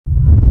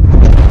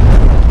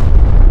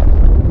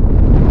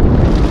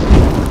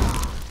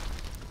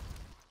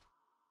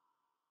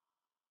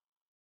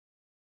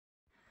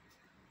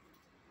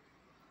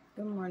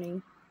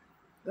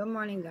Good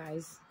morning,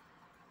 guys.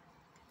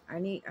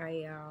 I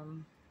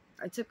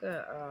took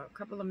a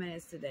couple of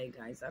minutes today,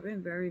 guys. I've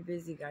been very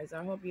busy, guys.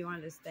 I hope you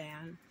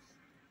understand.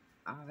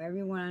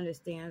 Everyone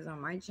understands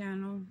on my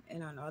channel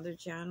and on other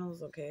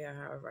channels. Okay,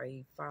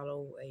 I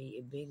follow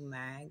a big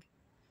mag.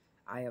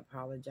 I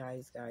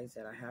apologize, guys,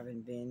 that I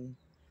haven't been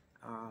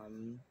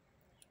on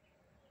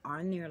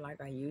there like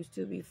I used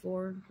to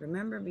before.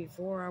 Remember,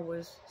 before I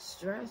was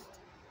stressed,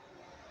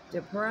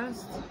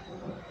 depressed,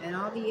 and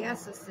all the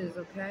S's,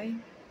 okay,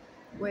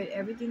 with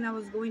everything I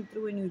was going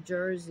through in New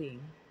Jersey.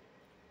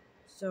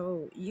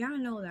 So y'all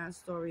know that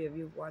story if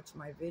you've watched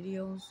my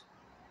videos.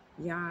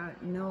 Y'all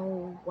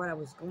know what I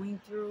was going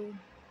through.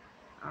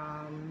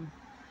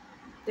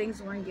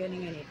 Things weren't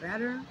getting any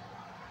better.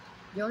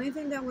 The only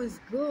thing that was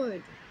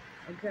good,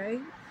 okay,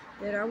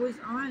 that I was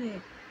on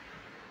it,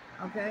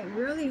 okay,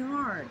 really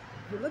hard.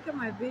 If you look at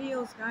my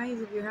videos,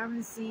 guys, if you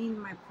haven't seen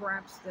my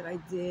preps that I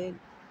did,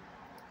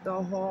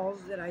 the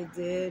hauls that I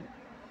did,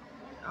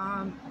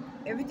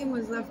 everything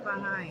was left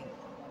behind,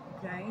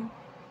 okay?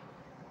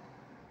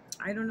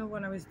 I don't know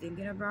what I was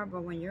thinking about,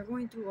 but when you're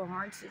going through a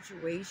hard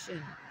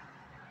situation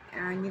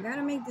and you got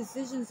to make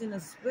decisions in a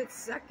split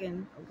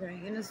second,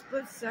 okay? In a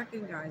split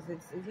second, guys,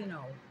 it's you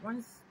know,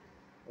 once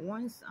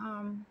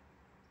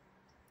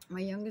my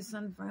youngest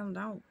son found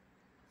out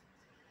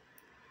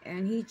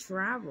and he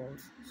traveled.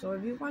 So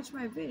if you watch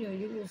my video,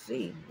 you will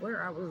see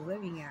where I was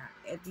living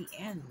at the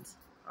end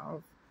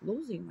of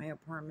losing my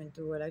apartment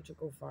through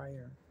electrical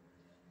fire.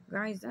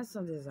 Guys, that's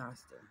a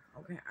disaster,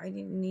 okay? I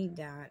didn't need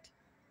that.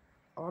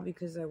 All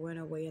because I went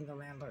away and the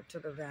landlord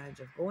took advantage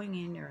of going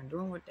in there and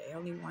doing what the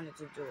hell he wanted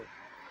to do.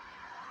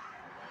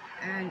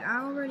 And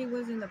I already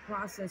was in the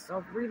process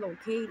of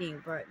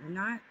relocating, but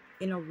not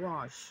in a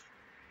rush.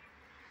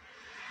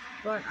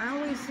 But I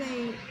always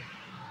say,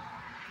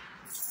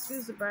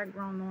 excuse the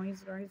background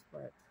noise, guys,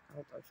 but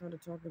I'll try to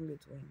talk in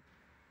between.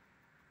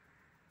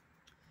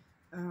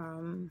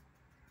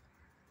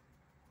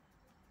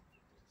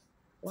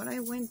 What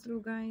I went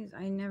through, guys,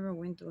 I never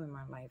went through in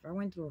my life. I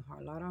went through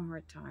a lot of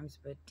hard times,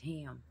 but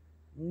damn,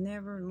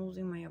 never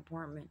losing my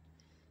apartment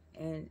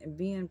and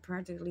being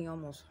practically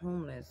almost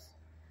homeless.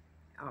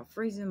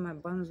 Freezing my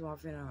buns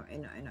off in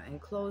an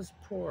enclosed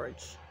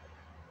porch.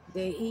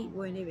 The heat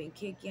wouldn't even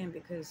kick in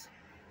because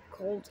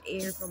cold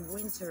air from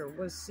winter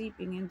was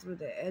seeping in through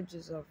the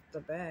edges of the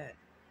bed,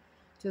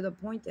 to the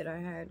point that I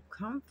had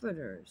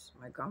comforters.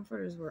 My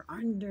comforters were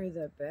under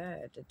the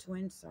bed, the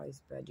twin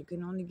size bed. You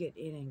can only get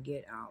in and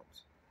get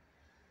out.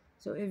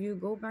 So if you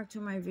go back to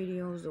my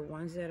videos, the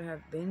ones that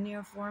have been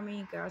there for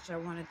me, gosh, I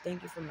want to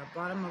thank you from the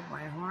bottom of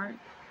my heart.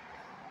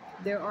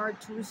 There are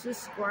 2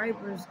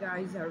 subscribers,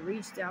 guys, that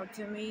reached out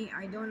to me.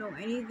 I don't know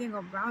anything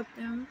about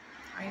them.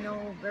 I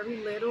know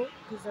very little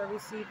because I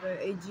received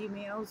a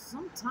Gmail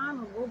some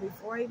time ago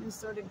before I even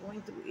started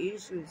going through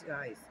issues,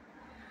 guys.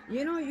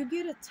 You know, you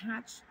get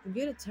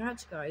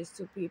attached, guys,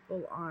 to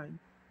people on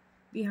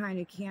behind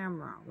a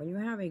camera when you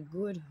have a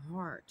good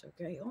heart,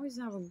 okay? Always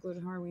have a good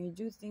heart. When you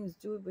do things,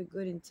 do it with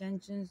good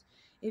intentions.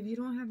 If you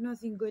don't have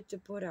nothing good to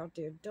put out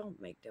there, don't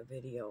make the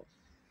video.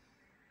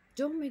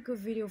 Don't make a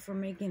video for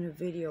making a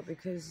video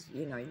because,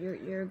 you know,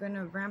 you're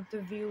gonna ramp the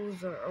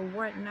views or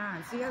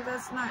whatnot. See,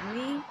 that's not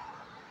me.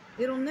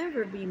 It'll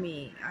never be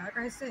me. Like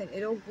I said,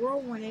 it'll grow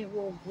when it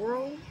will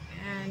grow.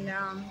 And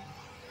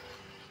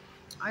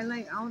I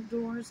like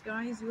outdoors,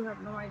 guys. You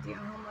have no idea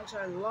how much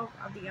I love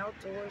the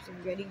outdoors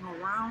and getting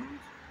around.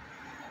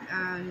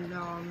 And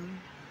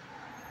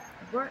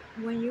but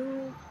when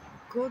you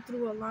go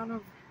through a lot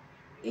of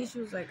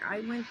issues like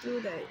I went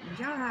through, that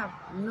y'all have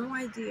no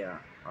idea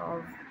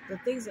of the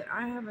things that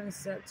I haven't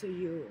said to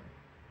you,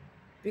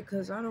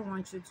 because I don't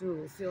want you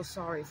to feel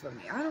sorry for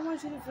me. I don't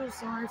want you to feel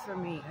sorry for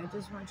me. I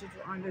just want you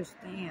to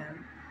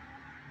understand.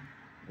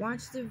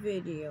 Watch the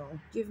video.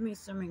 Give me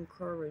some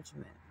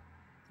encouragement,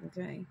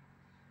 okay?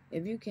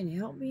 If you can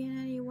help me in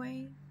any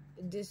way,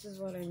 this is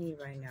what I need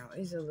right now.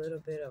 Is a little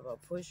bit of a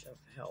push of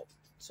help.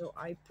 So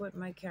I put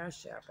my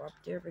Cash App up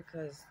there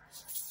because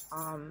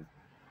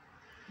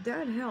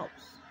that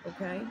helps,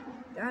 okay?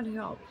 That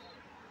helps.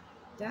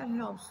 That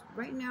helps.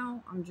 Right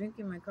now, I'm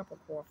drinking my cup of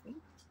coffee,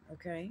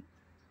 okay?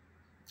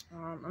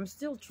 I'm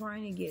still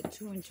trying to get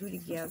 2 and 2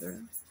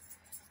 together.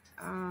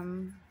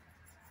 And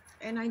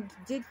I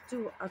did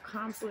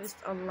accomplish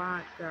a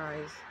lot,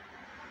 guys.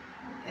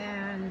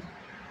 And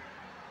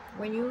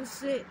when you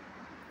sit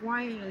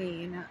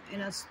quietly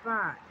in a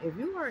spot, if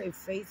you are a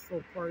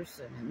faithful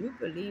person and you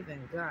believe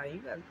in God, you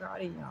got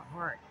God in your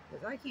heart.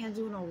 Because I can't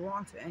do no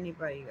wrong to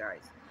anybody,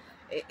 guys.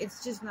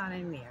 It's just not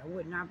in me. I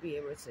would not be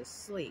able to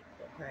sleep,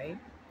 okay?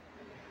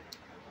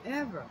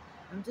 Ever.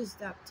 I'm just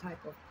that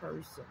type of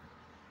person.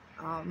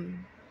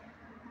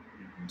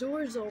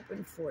 Doors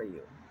open for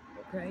you,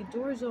 okay?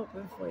 Doors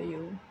open for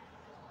you.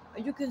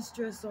 You can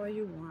stress all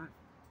you want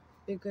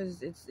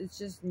because it's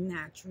just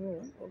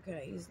natural,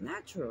 okay? It's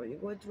natural. You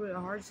go through a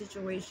hard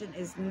situation.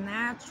 It's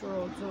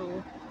natural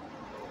to,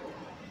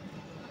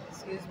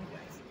 excuse me,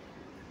 guys.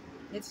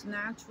 It's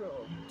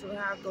natural to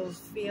have those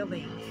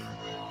feelings,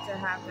 to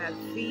have that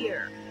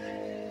fear.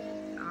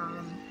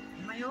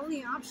 My my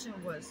only option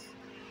was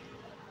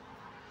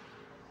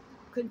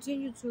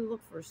continue to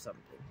look for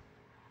something.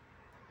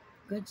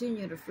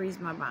 Continue to freeze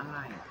my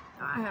behind.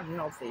 I have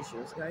health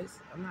issues, guys.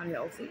 I'm not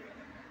healthy.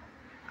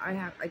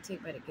 I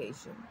take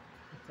medication.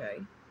 Okay.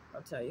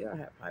 I'll tell you, I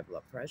have high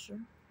blood pressure.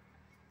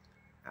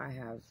 I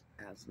have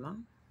asthma.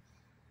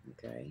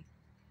 Okay.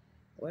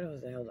 What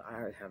else the hell?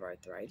 I have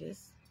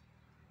arthritis.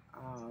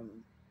 Um,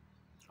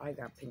 I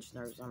got pinched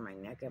nerves on my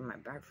neck and my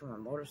back from a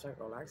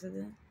motorcycle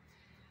accident.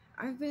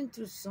 I've been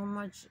through so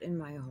much in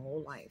my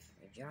whole life.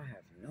 Y'all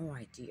have no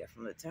idea.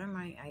 From the time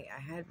I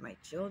had my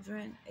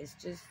children, it's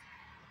just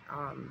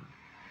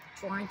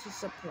trying to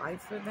supply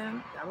for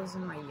them. That was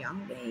in my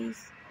young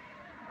days.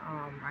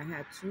 I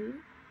had two.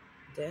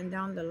 Then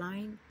down the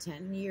line,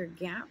 10-year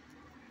gap,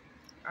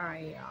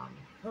 I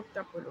hooked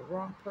up with the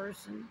wrong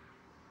person.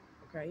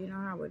 Okay, you know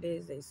how it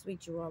is. They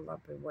sweet you all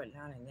up and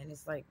whatnot, and then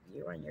it's like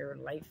you're in your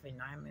life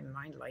and I'm in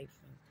my life.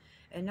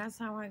 And that's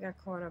how I got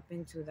caught up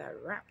into that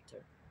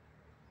raptor.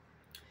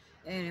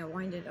 And I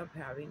winded up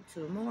having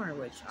two more,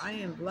 which I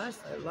am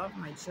blessed. I love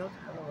my children.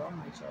 I love all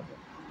my children.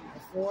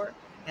 Four,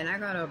 and I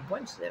got a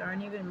bunch that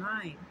aren't even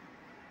mine.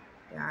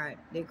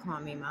 They call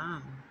me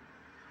mom.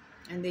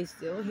 And they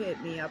still hit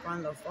me up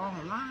on the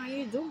phone. Mom, how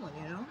you doing?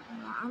 You know,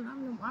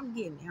 I'm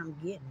getting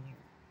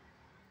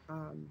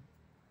there.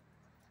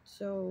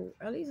 So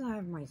at least I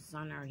have my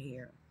son out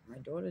here. My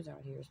daughter's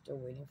out here still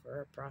waiting for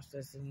her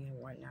processing and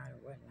whatnot.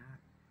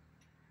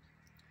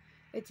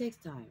 It takes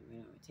time, you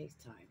know. It takes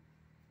time.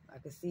 I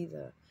can see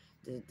the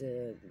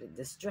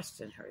stress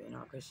in her, you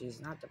know, because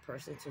she's not the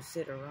person to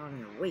sit around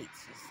and wait.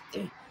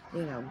 She's,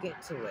 you know,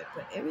 get to it.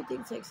 But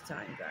everything takes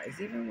time,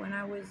 guys. Even when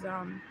I was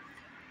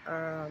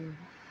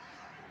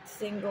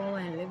single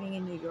and living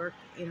in New York,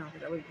 you know,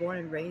 because I was born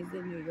and raised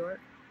in New York.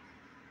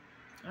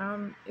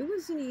 It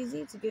wasn't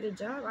easy to get a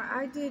job.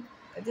 I did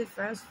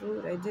fast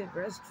food. I did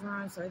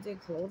restaurants. I did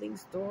clothing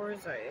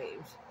stores.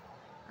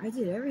 I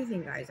did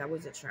everything, guys. I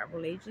was a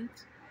travel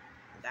agent.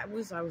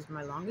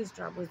 My longest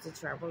job was the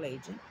travel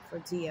agent for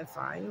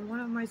TFI. And one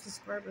of my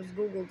subscribers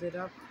Googled it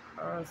up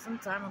some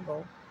time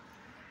ago.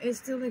 It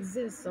still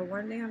exists. So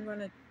one day I'm going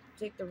to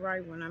take the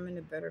ride when I'm in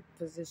a better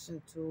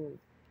position to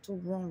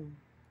roam.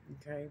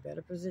 Okay,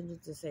 better position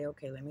to say,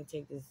 okay, let me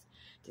take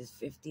this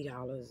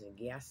 $50 and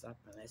gas up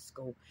and let's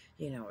go,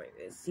 you know,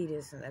 see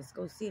this and let's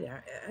go see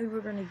that. And we're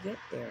going to get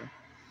there.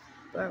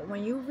 But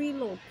when you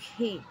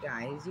relocate,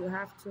 guys, you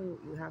have to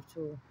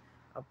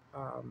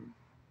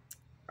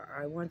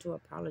I want to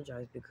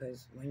apologize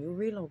because when you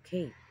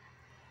relocate,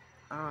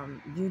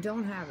 you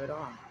don't have it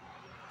all.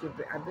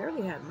 I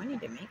barely had money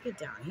to make it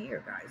down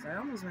here, guys. I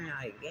almost ran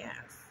out of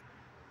gas.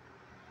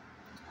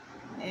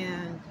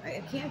 And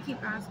I can't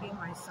keep asking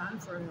my son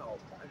for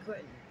help. I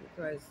couldn't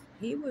because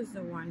he was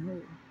the one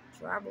who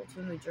traveled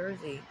to New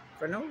Jersey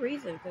for no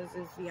reason because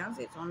his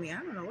fiance told me, I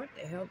don't know what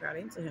the hell got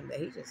into him, that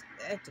he just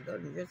had to go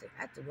to New Jersey,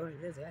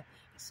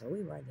 So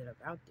we winded up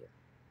out there.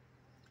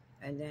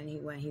 And then he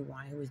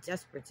was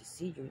desperate to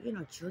see you. You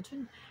know,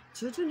 children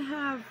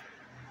have,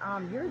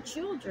 your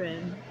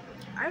children,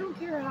 I don't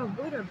care how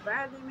good or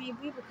bad they may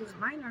be because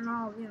mine are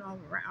all, you know,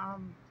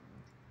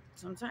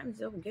 sometimes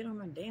they'll get on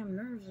my damn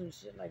nerves and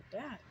shit like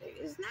that.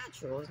 It's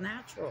natural.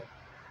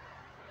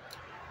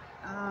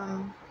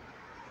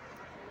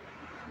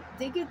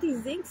 They get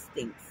these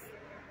instincts.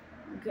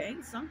 Okay,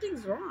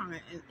 something's wrong,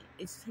 and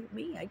it's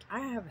me. I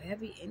have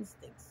heavy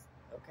instincts.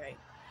 Okay,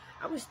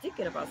 I was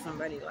thinking about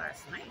somebody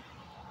last night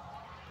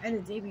and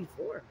the day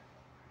before,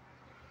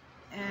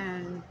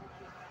 and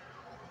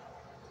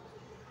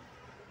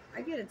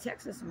I get a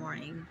text this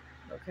morning.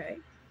 Okay,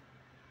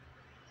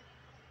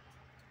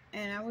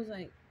 and I was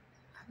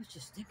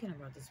just thinking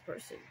about this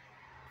person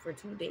for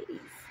 2 days.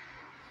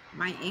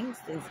 My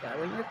instincts, guy,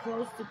 when you're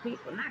close to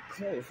people, not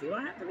close, you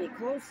don't have to be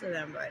close to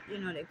them, but, you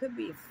know, they could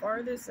be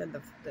farthest, and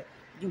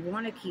you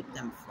want to keep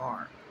them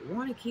far. You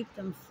want to keep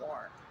them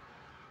far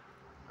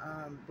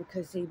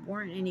because they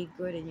weren't any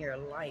good in your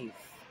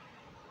life,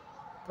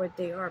 but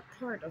they are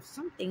part of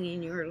something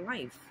in your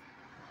life,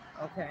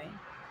 okay?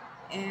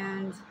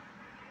 And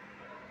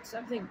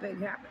something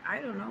big happened. I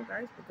don't know,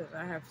 guys, because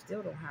I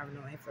still don't have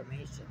no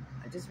information.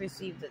 I just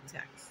received a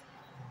text.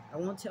 I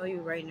won't tell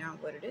you right now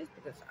what it is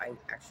because I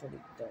actually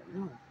don't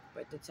know.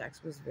 But the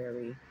text was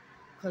very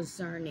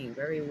concerning,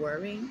 very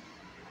worrying.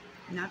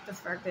 Not the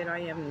fact that I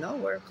am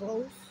nowhere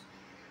close,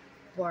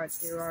 but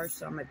there are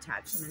some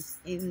attachments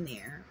in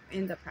there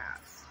in the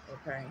past,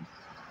 okay?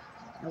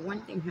 And one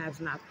thing has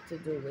nothing to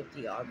do with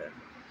the other.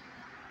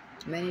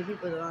 Many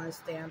people don't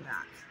understand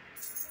that.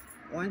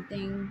 One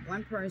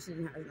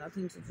person has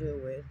nothing to do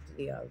with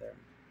the other.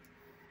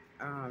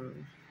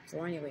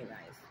 So anyway,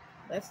 guys,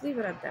 let's leave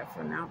it at that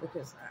for now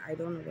because I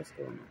don't know what's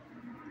going on.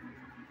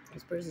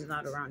 This person's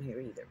not around here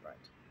either, but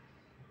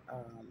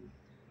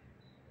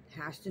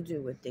has to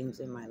do with things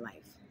in my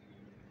life.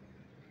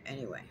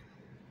 Anyway,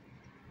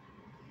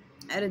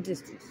 at a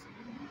distance,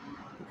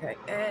 okay,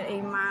 at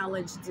a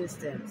mileage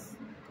distance.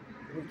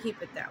 We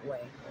keep it that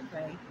way,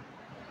 okay?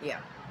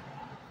 Yeah.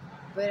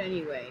 But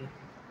anyway,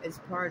 it's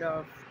part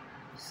of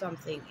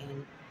something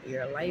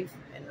your life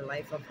and the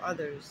life of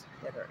others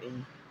that are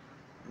in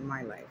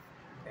my life.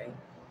 Okay.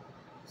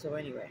 So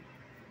anyway,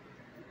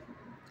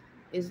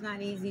 it's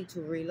not easy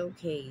to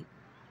relocate.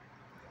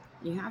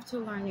 You have to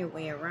learn your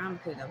way around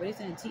because nobody's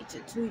going to teach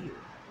it to you.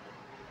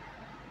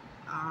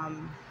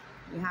 Um,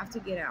 you have to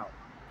get out.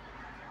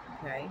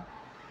 Okay.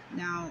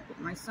 Now,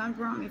 my son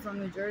brought me from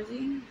New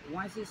Jersey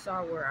once he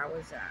saw where I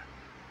was at.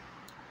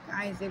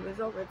 Guys, it was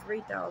over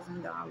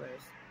 $3,000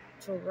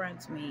 to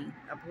rent me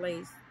a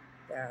place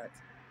that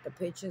the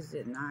pictures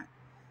did not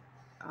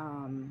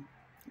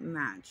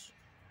match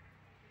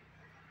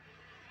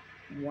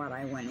what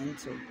I went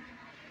into.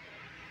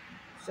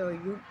 So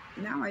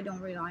now I don't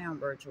rely on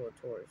virtual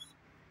tours.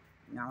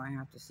 Now I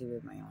have to see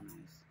with my own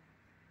eyes.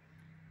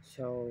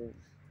 So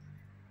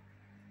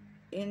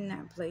in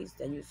that place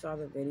that you saw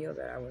the video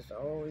that I was,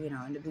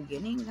 in the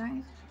beginning,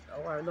 guys,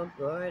 I look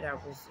good. I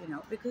was,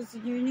 because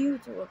you're new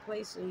to a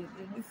place, so you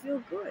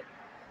feel good.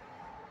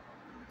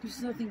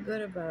 There's nothing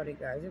good about it,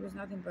 guys. It was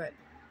nothing but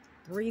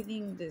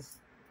breathing this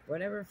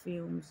whatever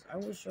fumes. I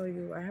will show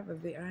you. I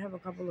have a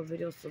couple of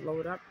videos to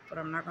load up, but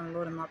I'm not going to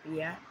load them up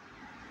yet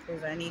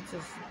because I need to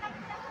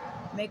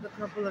make a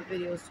couple of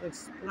videos to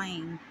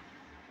explain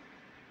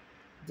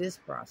this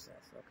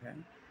process,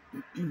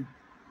 okay?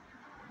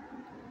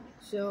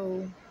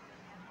 So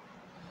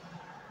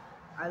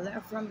I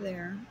left from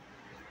there.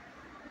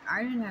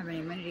 I didn't have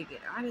any money to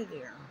get out of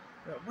there,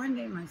 but one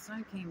day my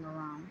son came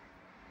around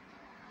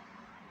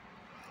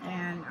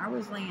and I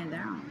was laying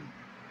down,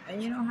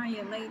 and you know how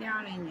you lay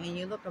down and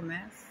you look a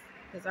mess?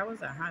 Because I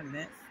was a hot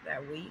mess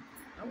that week.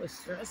 I was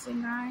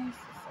stressing, guys.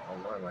 Oh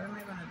Lord, what am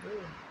I gonna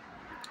do?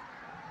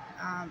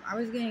 I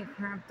was getting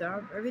cramped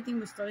up. Everything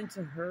was starting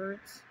to hurt.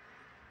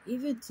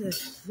 Even to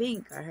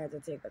think I had to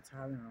take a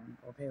Tylenol,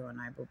 okay, or an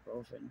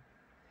ibuprofen,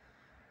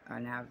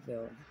 an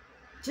Advil.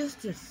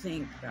 Just to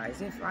think,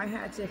 guys, if I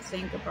had to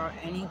think about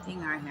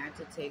anything, I had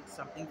to take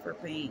something for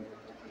pain.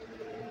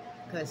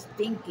 Because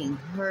thinking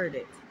hurt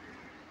it.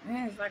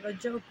 Man, it's like a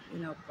joke,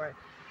 but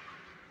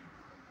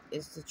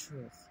it's the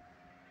truth.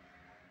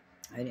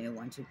 I didn't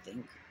want to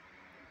think.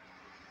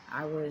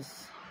 I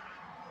was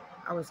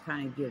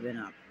kind of giving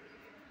up.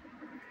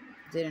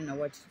 Didn't know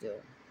what to do.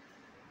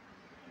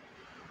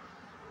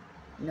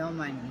 No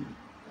money.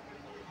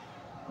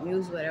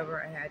 Use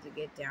whatever I had to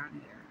get down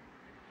here.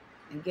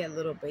 And get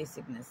little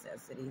basic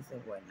necessities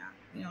and whatnot.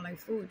 Like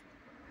food.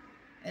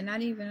 And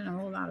not even a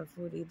whole lot of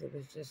food either. It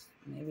was just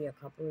maybe a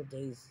couple of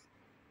days.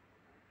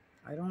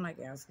 I don't like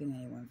asking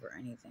anyone for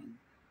anything.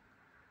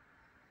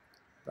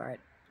 But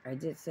I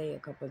did say a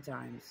couple of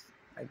times,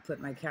 I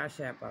put my Cash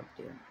App up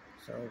there.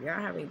 So y'all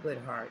have a good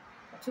heart.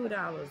 $2,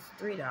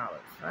 $3,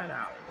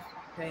 $5,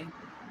 okay?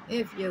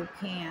 If you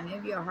can,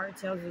 if your heart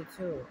tells you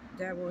to,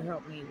 that will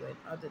help me with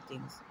other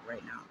things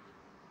right now.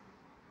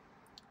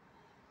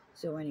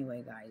 So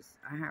anyway, guys,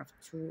 I have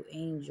 2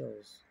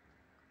 angels.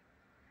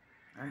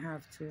 I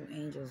have 2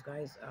 angels,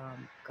 guys.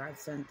 God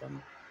sent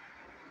them.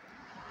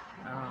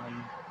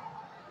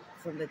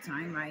 From the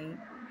time I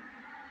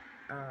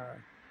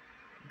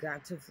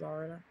got to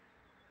Florida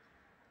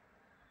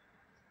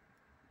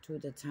to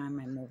the time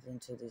I moved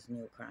into this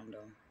new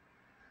condo,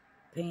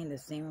 paying the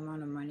same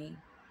amount of money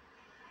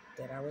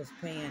that I was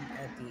paying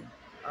at the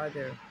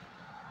other,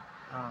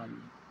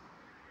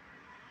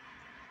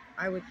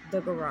 the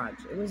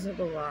garage. It was a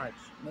garage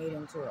made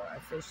into an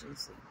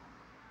efficiency.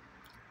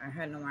 I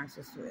had no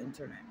access to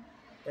internet.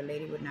 The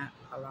lady would not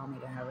allow me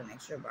to have an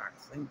extra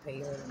box and pay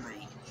her the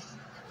money.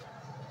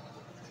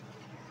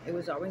 It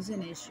was always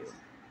an issue.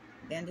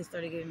 Then they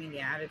started giving me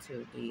the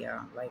attitude,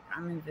 like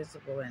I'm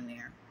invisible in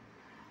there.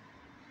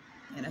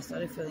 And I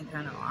started feeling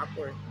kind of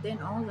awkward.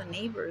 Then all the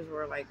neighbors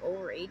were like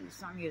over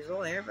 80-some years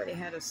old. Everybody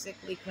had a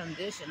sickly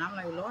condition. I'm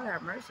like, Lord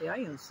have mercy. I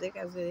am sick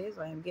as it is.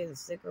 I am getting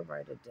sicker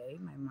by the day.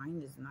 My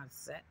mind is not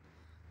set.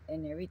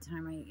 And every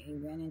time I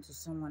ran into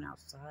someone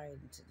outside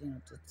to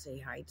say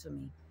hi to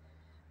me,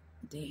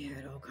 they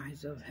had all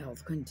kinds of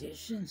health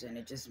conditions, and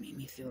it just made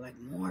me feel like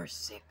more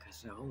sick. I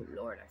said, oh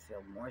Lord, I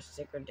feel more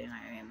sicker than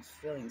I am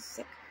feeling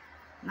sick.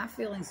 Not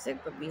feeling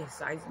sick, but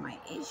besides my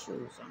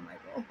issues, I'm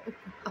like, oh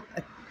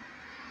God.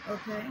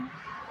 Okay.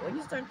 When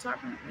you start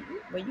talking,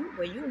 when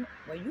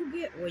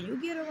you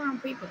get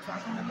around people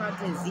talking about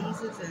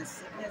diseases and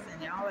sickness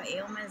and all the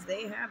ailments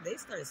they have, they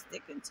start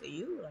sticking to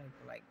you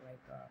like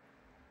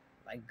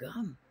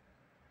gum.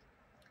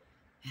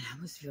 And I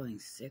was feeling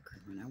sick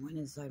when I went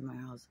inside my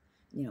house.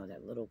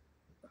 That little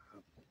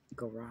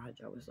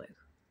garage. I was like,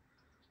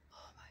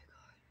 oh my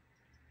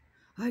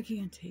God, I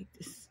can't take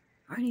this.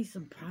 I need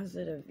some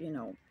positive,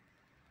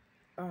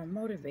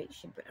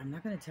 motivation, but I'm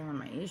not going to tell them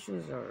my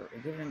issues or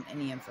give them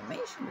any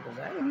information because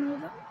I don't know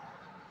them.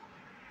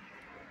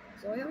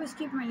 So I always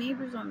keep my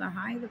neighbors on the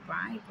high to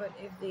buy, but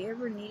if they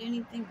ever need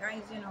anything,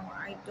 guys, I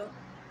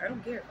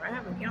don't care. If I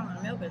have a gallon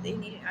of milk, if they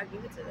need it, I'll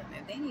give it to them.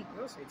 If they need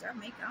groceries, I'll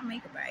make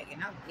a bag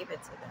and I'll give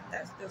it to them.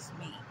 That's just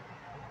me.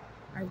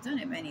 I've done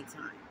it many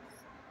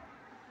times.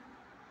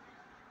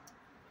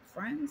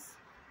 Friends,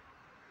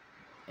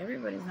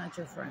 everybody's not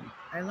your friend.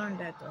 I learned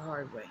that the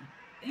hard way.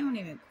 They don't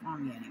even call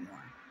me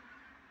anymore.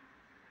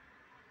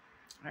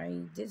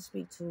 I did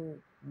speak to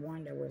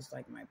one that was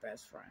like my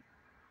best friend,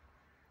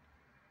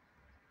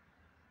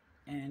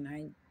 and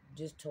I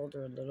just told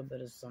her a little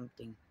bit of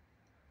something.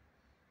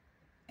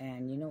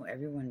 And you know,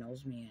 everyone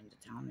knows me in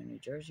the town of New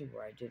Jersey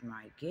where I did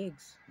my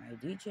gigs, my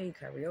DJ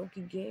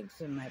karaoke gigs,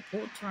 and my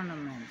pool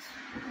tournaments.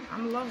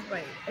 I'm loved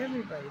by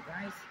everybody,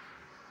 guys.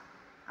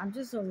 I'm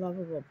just a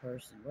lovable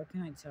person. What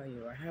can I tell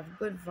you? I have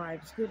good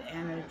vibes, good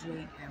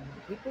energy, and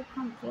when people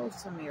come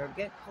close to me or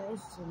get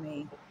close to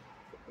me,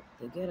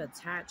 they get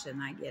attached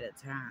and I get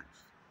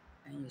attached.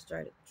 And you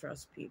start to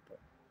trust people.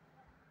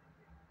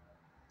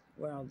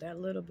 Well, that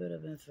little bit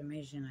of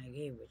information I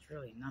gave, which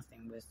really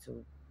nothing was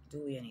to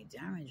do any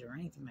damage or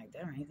anything like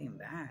that or anything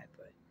bad,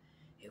 but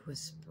it was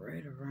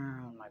spread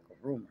around like a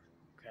rumor,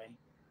 okay?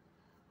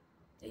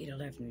 Ada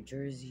left New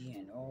Jersey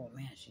and oh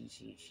man,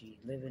 she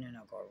living in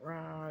a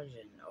garage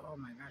and oh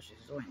my gosh,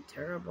 she's doing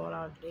terrible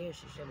out there.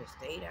 She should have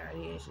stayed out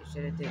here. She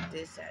should have did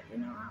this, that. You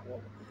know,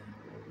 well,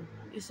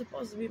 you're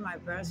supposed to be my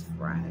best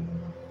friend.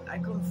 I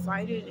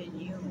confided in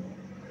you.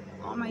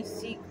 All my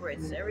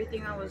secrets,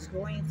 everything I was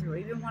going through,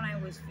 even when I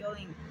was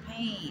feeling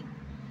pain.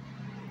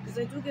 Because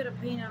I do get a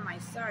pain on my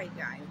side,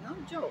 guys. No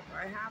joke.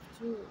 I have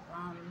to,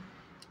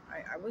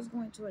 I was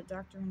going to a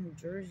doctor in New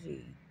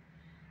Jersey.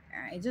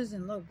 It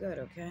doesn't look good,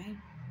 okay?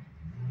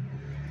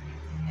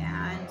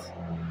 And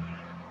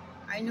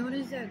I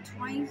noticed that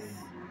twice,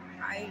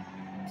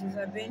 since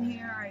I've been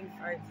here,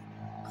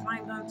 I've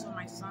climbed onto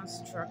my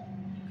son's truck,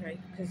 okay?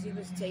 Because he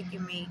was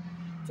taking me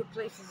to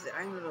places that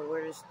I don't know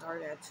where to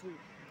start at, to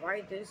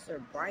buy this or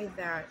buy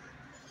that,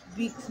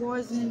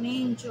 because an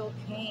angel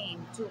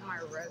came to my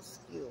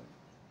rescue.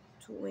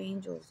 2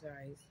 angels,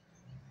 guys.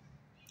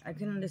 I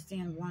can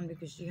understand one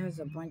because she has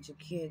a bunch of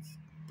kids,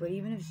 but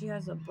even if she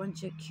has a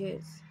bunch of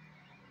kids,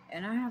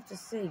 and I have to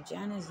say,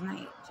 Janice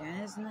Knight,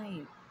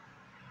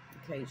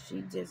 okay,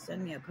 she did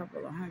send me a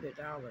couple of $100,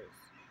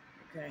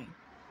 okay,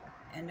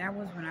 and that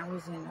was when I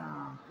was in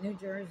New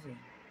Jersey,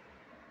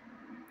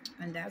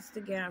 and that's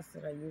the gas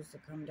that I used to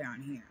come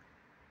down here.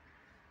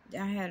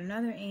 I had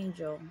another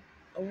angel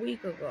a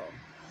week ago,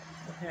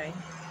 okay,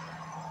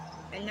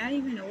 and not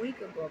even a week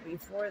ago,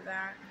 before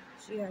that,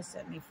 she has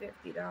sent me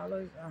 $50,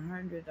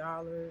 $100,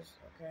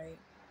 okay,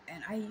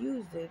 and I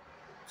used it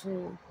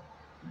to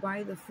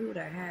buy the food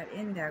I had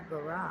in that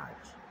garage,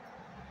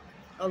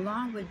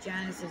 along with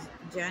Janice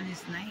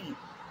Knight,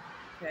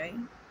 okay?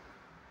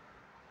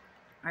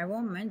 I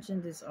won't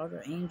mention this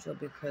other angel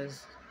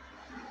because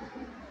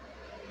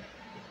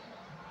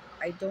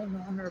I don't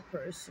know her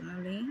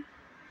personally.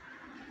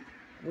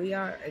 We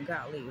are a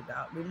godly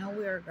God. We know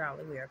we are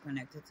godly. We are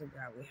connected to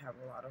God. We have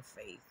a lot of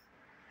faith.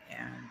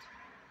 And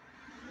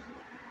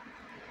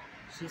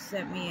she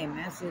sent me a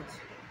message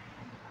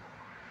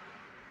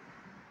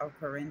of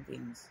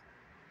Corinthians.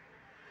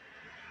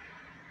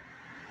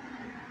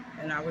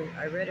 And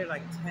I read it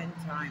like 10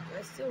 times.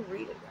 I still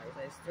read it,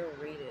 guys. I still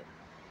read it.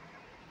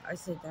 I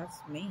said,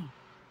 that's me.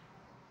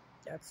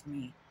 That's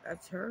me.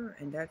 That's her,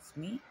 and that's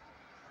me.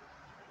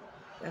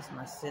 That's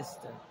my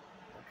sister,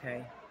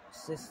 okay?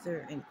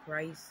 Sister in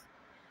Christ.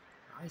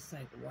 I was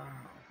like, wow.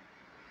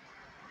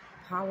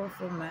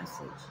 Powerful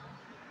message.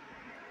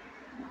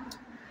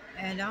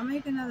 And I'll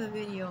make another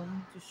video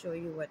to show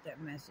you what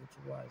that message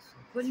was.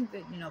 I'm putting,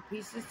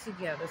 pieces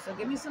together. So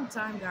give me some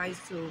time, guys,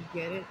 to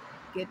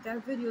get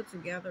that video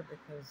together,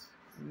 because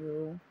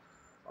you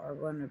are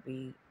going to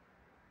be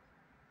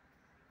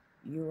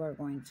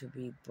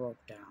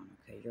broke down,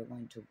 okay? You're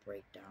going to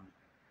break down.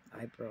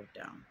 I broke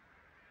down.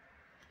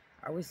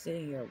 I was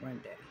sitting here one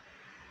day.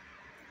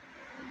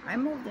 I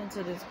moved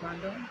into this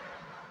condo.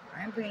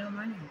 I ain't paying no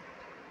money.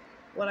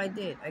 Well, I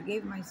did. I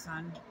gave my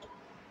son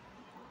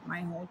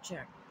my whole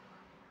check.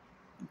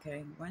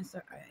 Okay,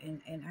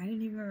 and I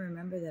didn't even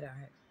remember that I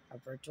had a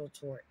virtual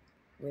tour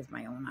with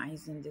my own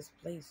eyes in this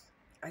place.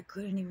 I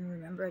couldn't even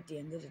remember at the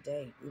end of the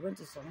day. We went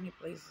to so many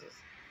places,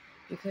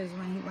 because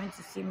when he went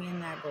to see me in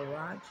that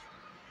garage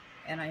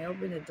and I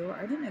opened the door,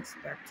 I didn't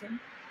expect him.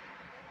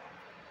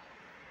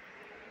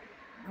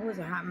 I was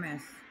a hot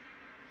mess.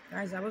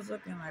 Guys, I was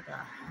looking like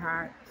a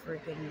hot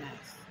freaking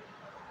mess.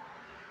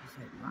 I was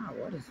like,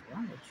 wow, what is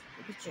wrong with you?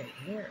 Look at your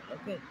hair.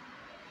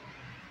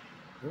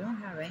 You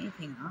don't have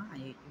anything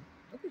on.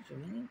 Look at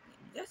you.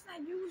 That's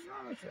not you. What's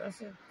wrong with you? I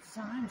said,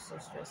 son, I'm so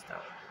stressed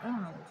out. I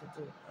don't know what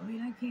to do. I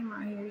mean, I came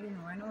out here,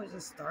 I know it's a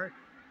start,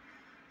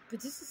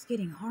 but this is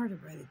getting harder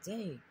by the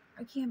day.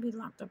 I can't be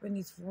locked up in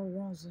these 4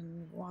 walls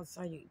and go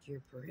outside.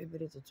 You're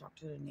prohibited to talk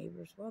to the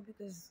neighbors. Well,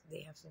 because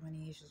they have so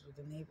many issues with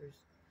the neighbors.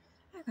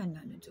 I got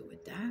nothing to do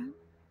with that.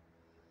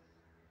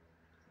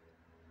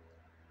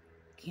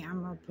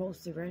 Camera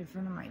posted right in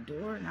front of my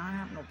door. Now I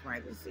have no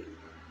privacy.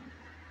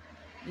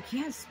 You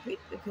can't speak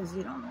because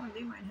you don't know if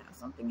they might have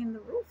something in the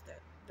roof that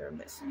they're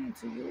listening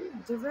to you.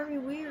 They're very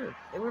weird.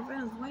 They were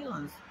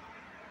Venezuelans.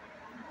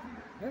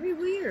 Very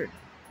weird.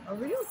 A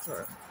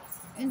realtor.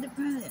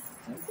 Independent.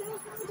 What the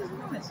hell's wrong with this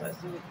woman? So I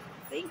started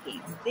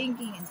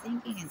thinking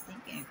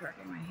and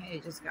cracking my head.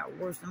 It just got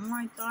worse. The more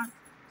I thought,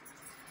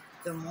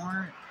 the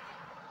more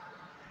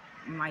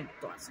my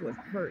thoughts would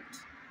hurt.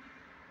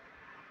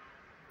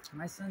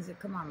 My son said,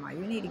 come on, Ma,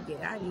 you need to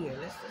get out of here.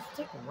 Let's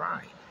take a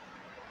ride.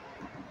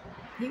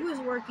 He was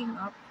working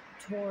up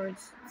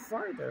towards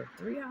farther,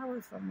 3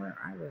 hours from where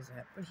I was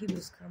at, but he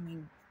was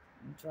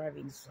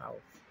driving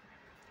south.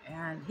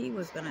 And he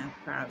was going to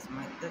pass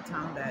the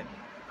town that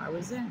I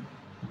was in.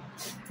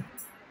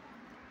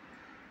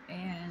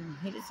 And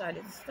he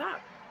decided to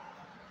stop.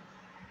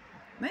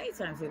 Many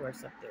times he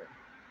works up there,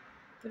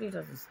 but he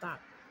doesn't stop.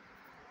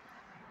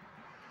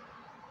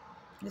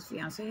 His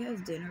fiance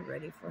has dinner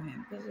ready for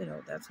him because,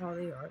 that's how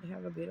they are. They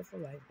have a beautiful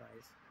life,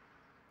 guys.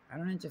 I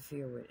don't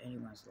interfere with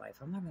anyone's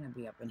life. I'm not going to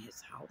be up in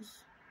his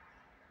house.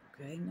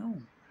 Okay? No.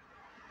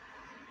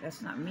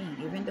 That's not me.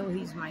 Even though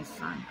he's my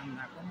son, I'm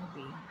not going to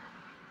be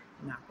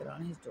knocking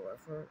on his door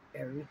for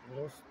every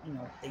little,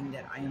 thing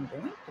that I am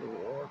going through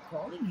or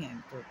calling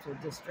him to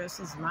distress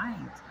his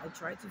mind. I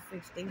try to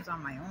fix things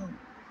on my own.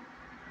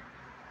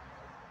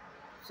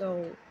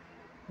 So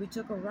we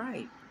took a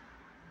ride.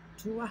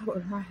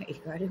 2-hour ride.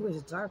 God, it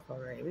was dark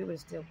already. We were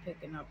still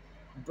picking up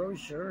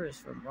brochures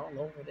from all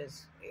over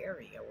this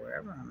area,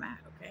 wherever I'm at,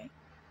 okay?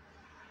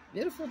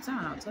 Beautiful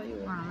town. I'll tell you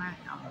where I'm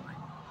at now.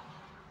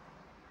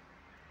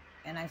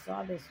 And I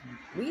saw this one.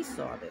 We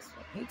saw this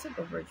one. He took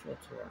a virtual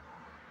tour.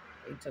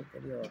 He took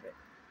video of it.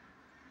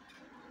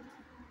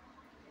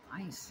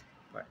 Nice.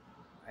 But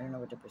I don't know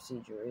what the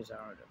procedure is,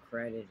 or the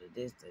credit, or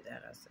this, or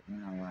that. I said, you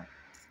know what?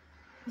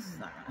 This is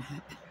not going to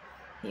happen.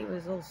 He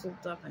was all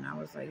souped up, and I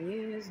was like,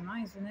 yeah, it's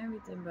nice and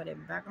everything. But in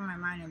the back of my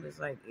mind, it was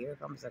like, here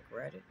comes the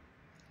credit.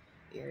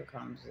 Here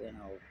comes,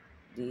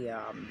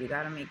 you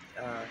got to make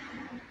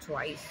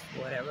twice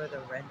whatever the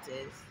rent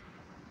is.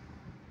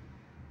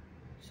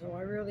 So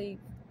I really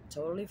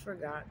totally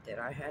forgot that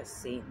I had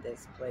seen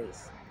this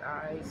place.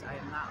 Guys, I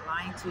am not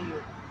lying to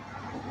you.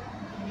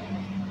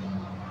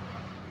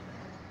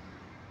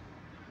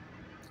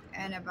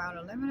 And about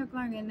 11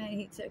 o'clock at night,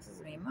 he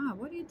texts me, Ma,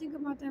 what do you think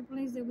about that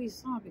place that we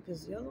saw?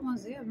 Because the other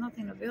ones, they have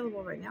nothing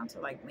available right now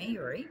till like May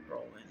or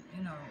April.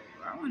 And,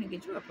 I want to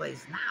get you a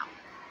place now.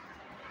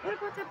 What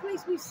about that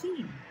place we've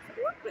seen?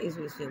 What place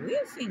we've seen? We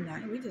had seen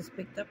that. We just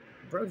picked up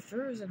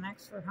brochures and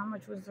asked for how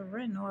much was the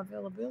rent, no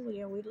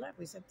availability, and we left.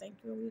 We said thank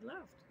you, and we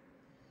left.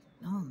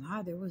 No,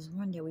 Ma, there was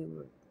one that we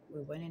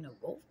went in a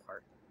golf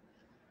cart,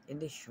 and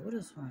they showed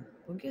us one.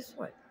 Well, guess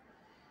what?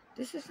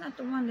 This is not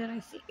the one that I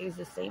see. It's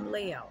the same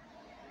layout.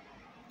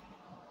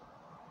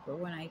 But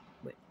when I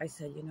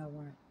said, you know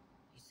what?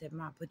 He said,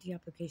 Ma, put the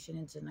application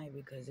in tonight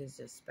because it's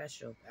a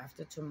special.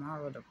 After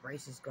tomorrow, the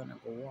price is going to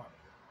go up.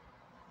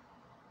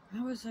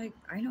 I was like,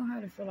 I know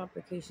how to fill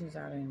applications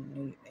out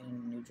in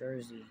New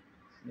Jersey,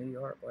 New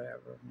York,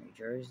 whatever, New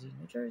Jersey,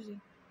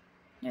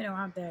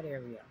 out that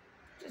area.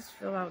 Just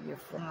fill out your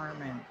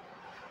form and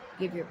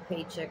give your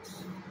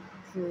paychecks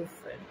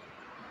proof, and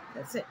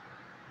that's it.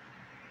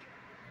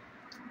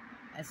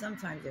 And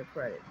sometimes your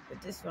credit.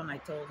 But this one, I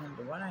told him,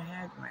 the one I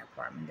had in my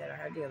apartment that I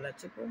had the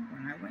electrical,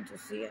 when I went to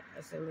see it,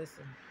 I said,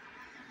 listen,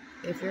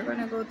 if you're going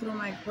to go through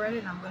my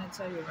credit, I'm going to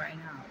tell you right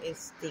now, it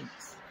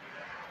stinks.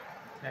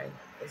 Okay?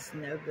 It's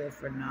no good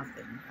for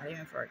nothing. Not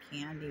even for a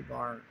candy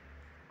bar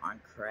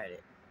on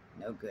credit.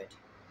 No good.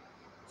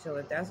 So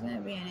if that's going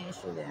to be an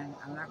issue, then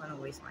I'm not going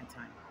to waste my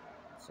time.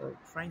 So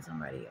find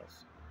somebody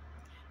else.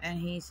 And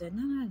he said,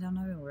 no, don't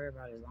even worry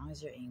about it. As long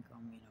as your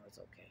income, it's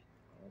okay.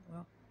 Oh,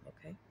 well,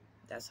 okay.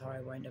 That's how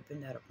I wind up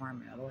in that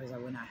apartment. Otherwise, I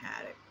would not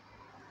have it.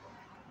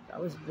 I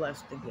was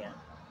blessed again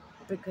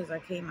because I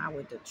came out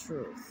with the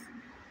truth.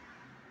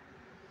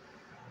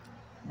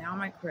 Now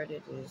my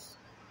credit is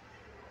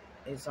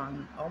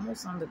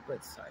almost on the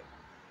good side.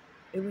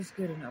 It was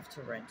good enough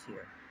to rent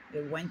here.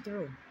 It went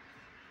through.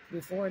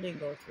 Before it didn't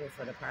go through.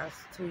 For the past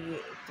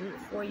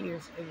 4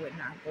 years, it would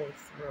not go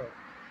through.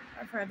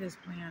 I've had this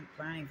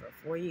planning for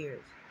 4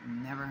 years.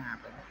 Never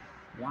happened.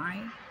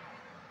 Why?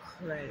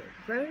 Credit.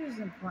 Credit is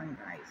important,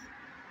 guys.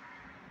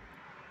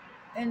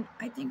 And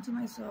I think to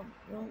myself,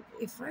 well,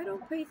 if I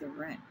don't pay the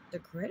rent, the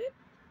credit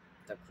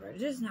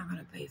is not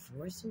going to pay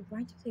for it. So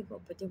why do they go?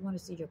 But they want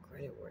to see your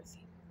credit worthy.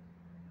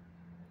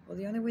 Well,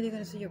 the only way they're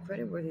going to see your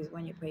credit worthy is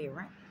when you pay your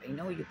rent. They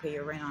know you pay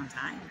your rent on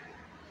time.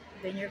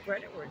 Then you're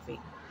credit worthy.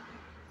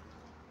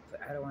 But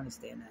I don't want to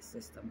stay in that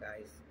system,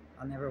 guys.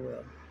 I never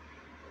will.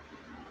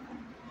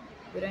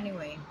 But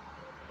anyway,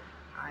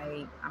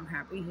 I'm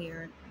happy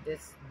here.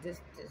 This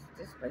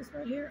place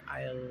right here,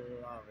 I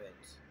love it.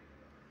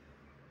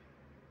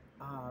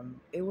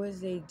 It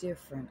was a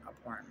different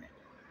apartment,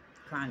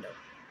 condo.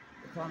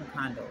 We call them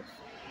condos.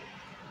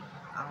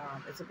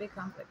 It's a big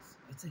complex.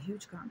 It's a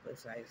huge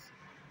complex, guys.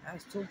 It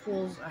has 2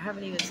 pools. I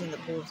haven't even seen the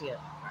pools yet.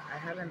 I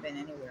haven't been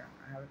anywhere.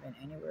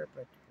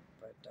 But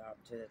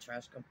to the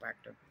trash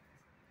compactor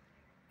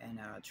and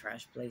a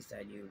trash place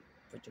that you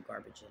put your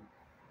garbage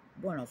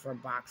in. Bueno, for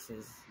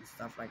boxes and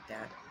stuff like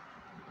that.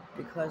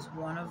 Because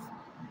one of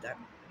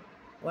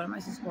my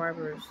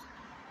subscribers,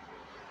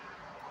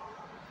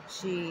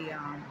 she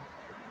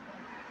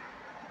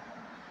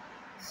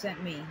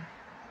sent me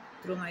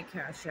through my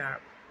Cash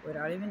App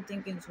without even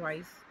thinking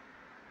twice.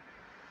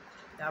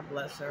 God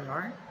bless her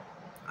heart.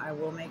 I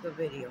will make a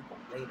video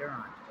later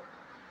on.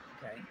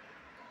 Okay.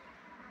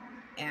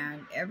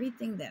 And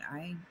everything that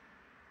I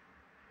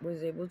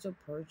was able to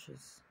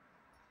purchase,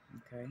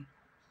 okay,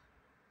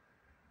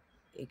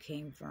 it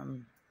came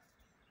from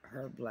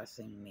her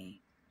blessing me.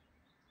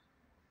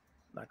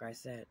 Like I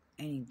said,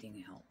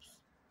 anything helps,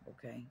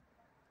 okay?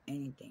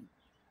 Anything.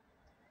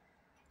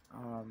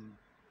 Um,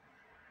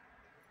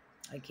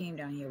 I came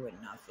down here with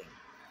nothing.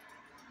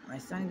 My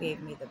son gave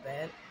me the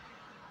bed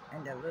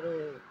and the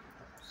little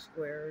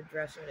square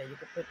dresser that you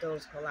could put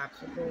those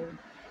collapsible,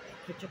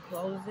 put your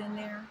clothes in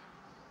there.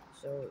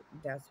 So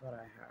that's what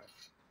I have.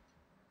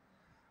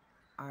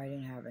 I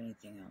didn't have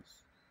anything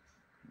else.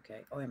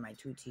 Okay. Oh, and my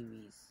 2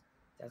 TVs.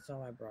 That's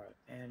all I brought.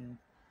 And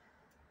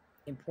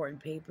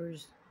important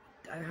papers.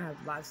 I have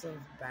lots of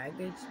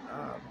baggage,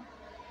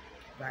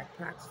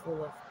 backpacks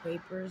full of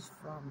papers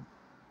from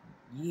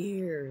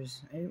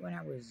years, when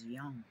I was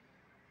young.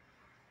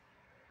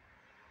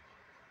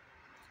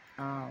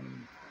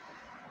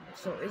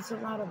 So it's a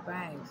lot of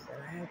bags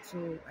that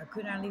I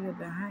could not leave it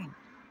behind.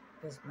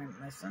 Because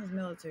my son's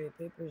military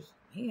papers,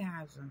 he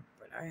has them,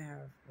 but I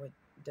have what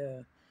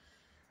the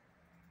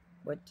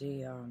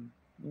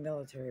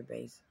military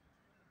base,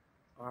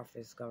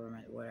 office,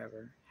 government,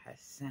 whatever, has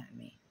sent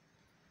me.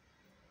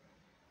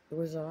 It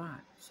was a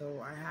lot.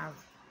 So I have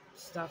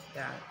stuff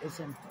that is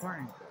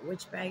important.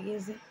 Which bag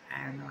is it? I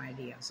have no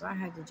idea. So I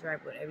had to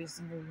drive with every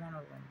single one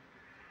of them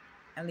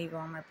and leave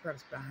all my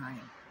preps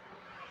behind.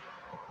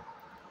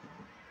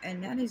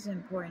 And that is an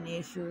important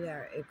issue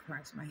that it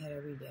cracks my head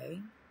every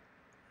day,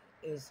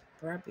 is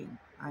prepping.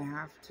 I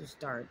have to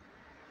start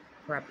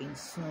prepping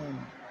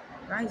soon.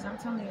 Guys, I'm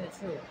telling you the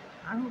truth.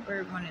 I hope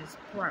everyone is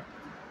prepped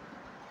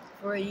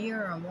for a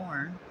year or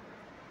more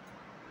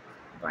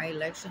by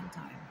election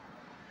time.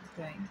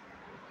 Okay.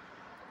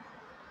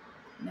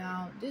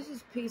 Now, this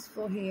is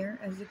peaceful here.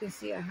 As you can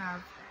see, I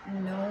have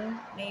no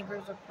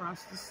neighbors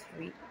across the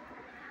street.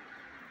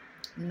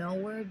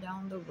 Nowhere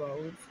down the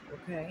road.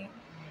 Okay.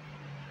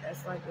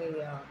 That's like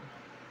a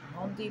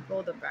Home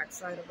Depot, the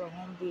backside of a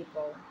Home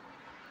Depot.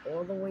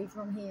 All the way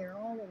from here,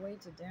 all the way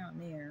to down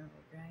there.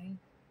 Okay.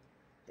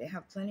 They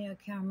have plenty of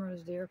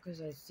cameras there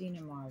because I've seen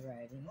them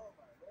already.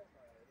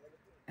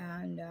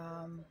 And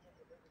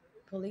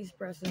police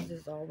presence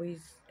is always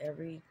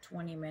every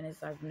 20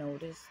 minutes, I've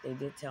noticed. They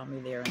did tell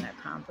me they're in that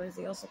complex.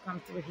 They also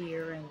come through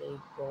here and they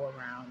go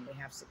around. They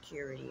have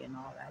security and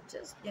all that.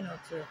 Just,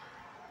 to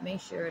make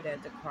sure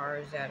that the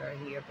cars that are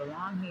here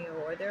belong here,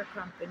 or their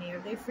company, or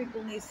they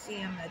frequently see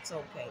them, that's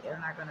okay. They're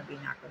not going to be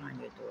knocking on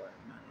your door,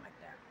 nothing like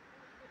that.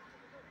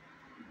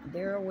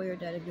 They're aware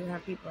that if you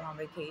have people on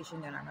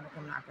vacation, they're not going to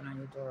come knocking on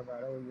your door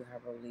about, oh, you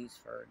have a lease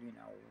for,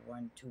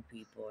 1, 2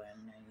 people,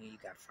 and then you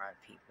got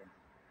 5 people.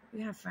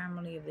 You have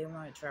family, if they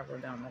want to travel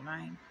down the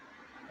line,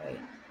 hey,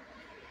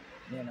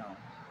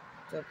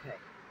 it's okay.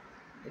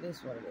 It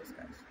is what it is,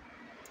 guys.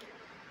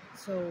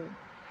 So,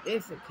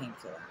 if it came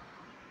to that,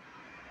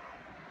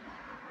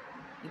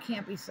 you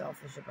can't be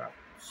selfish about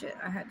shit.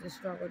 I had to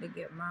struggle to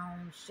get my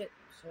own shit,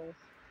 so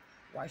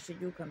why should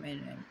you come in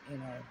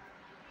and,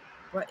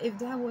 But if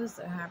that was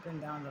to happen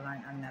down the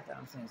line, not that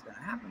I'm saying it's going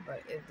to happen,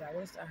 but if that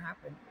was to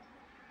happen,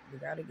 you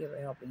got to give a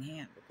helping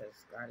hand, because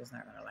God is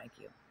not going to like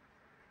you.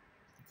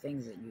 The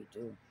things that you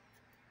do.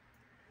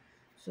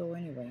 So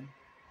anyway,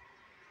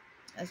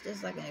 that's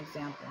just like an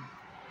example.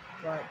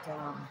 But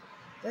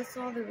that's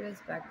all there is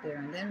back there.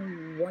 And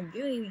then what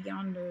you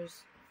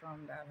yonders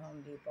from that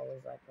Home Depot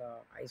is like a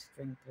ice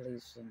cream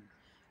place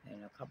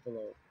and a couple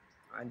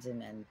of odds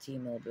and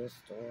T-Mobile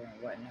store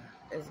and whatnot.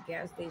 There's a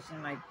gas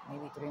station like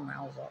maybe 3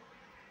 miles up.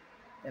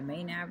 The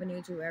main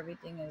avenue to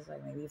everything is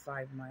like maybe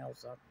 5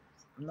 miles up.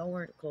 I'm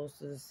nowhere close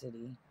to the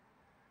city.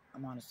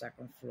 I'm on the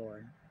 2nd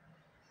floor.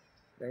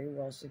 Very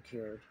well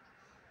secured.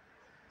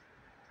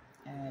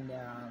 And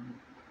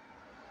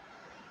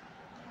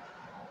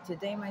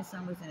today my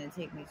son was going to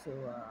take me to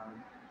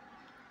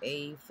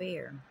a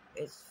fair.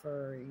 It's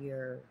for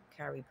your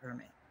carry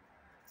permit.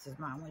 He says,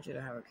 Mom, I want you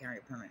to have a carry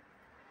permit.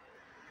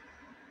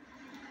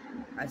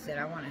 I said,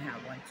 I want to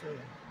have one too,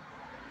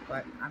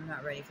 but I'm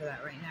not ready for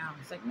that right now.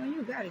 It's like, no,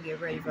 you got to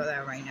get ready for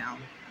that right now.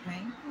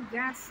 Okay? You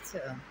got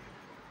to.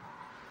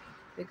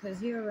 Because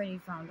he already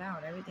found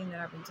out everything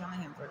that I've been telling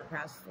him for the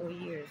past 4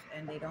 years,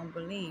 and they don't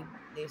believe.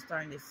 They're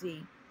starting to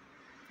see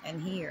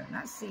and hear.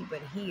 Not see,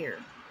 but hear.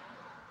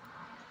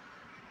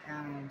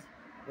 And,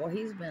 well,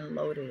 he's been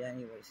loaded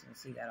anyway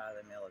since he got out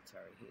of the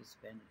military. He's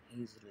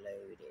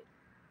loaded.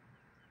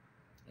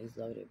 He's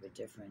loaded with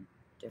different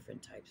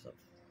types of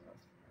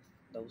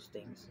those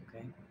things,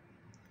 okay?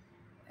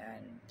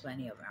 And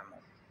plenty of ammo.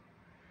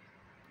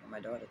 And my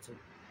daughter, too.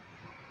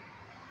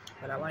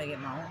 But I want to get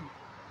my own.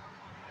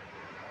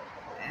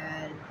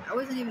 And I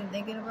wasn't even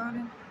thinking about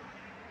it,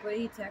 but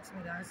he texted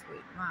me last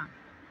week, Mom,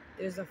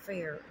 there's a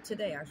fair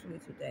today. Actually,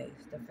 today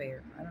is the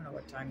fair. I don't know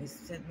what time. He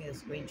sent me a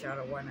screenshot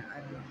or what. I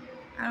don't know.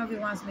 I don't know if he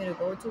wants me to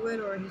go to it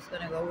or he's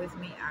gonna go with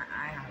me.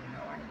 I have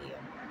no idea.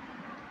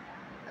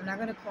 I'm not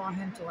gonna call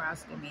him to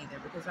ask him either,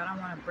 because I don't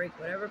want to break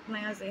whatever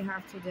plans they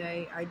have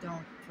today. I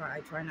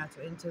try not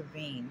to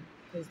intervene,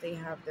 because they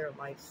have their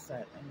life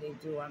set and they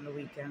do on the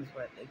weekends,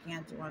 but they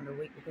can't do on the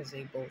week because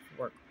they both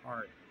work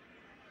hard.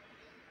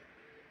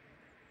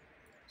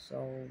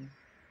 So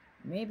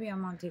maybe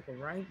I'm gonna take a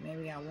ride,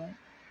 maybe I won't,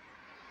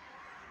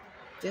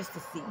 just to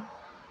see.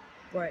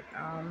 But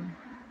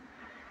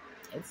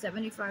it's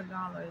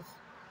 $75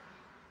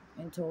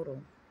 in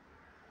total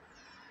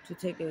to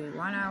take a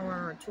 1 hour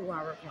or 2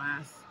 hour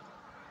class.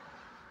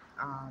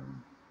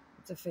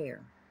 It's a fair.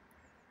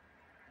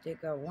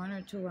 Take a 1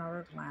 or 2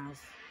 hour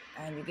class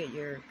and you get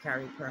your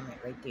carry permit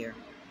right there.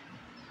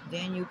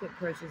 Then you could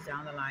purchase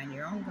down the line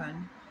your own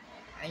gun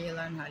and you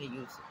learn how to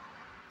use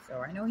it. So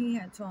I know he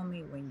had told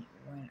me when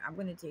I'm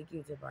going to take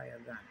you to buy a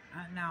gun.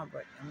 Not now,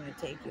 but I'm going to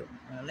take you.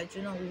 I'm going to let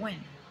you know when,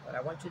 but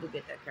I want you to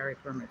get that carry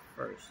permit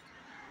first.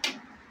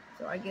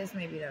 So I guess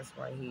maybe that's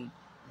why he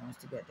wants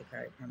to get the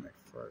carry permit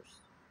first.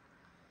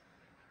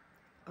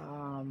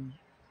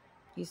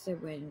 He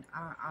said when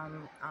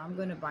I'm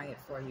going to buy it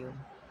for you,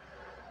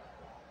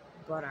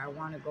 but I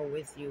want to go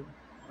with you.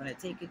 I'm going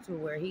to take you to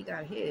where he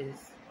got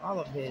his, all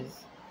of his,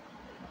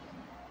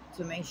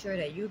 to make sure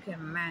that you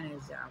can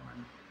manage that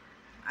one.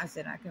 I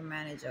said I can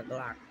manage a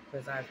Glock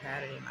because I've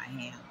had it in my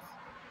hands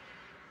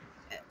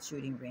at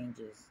shooting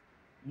ranges.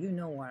 You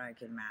know what I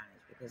can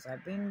manage because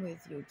I've been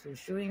with you to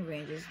shooting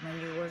ranges when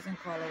you was in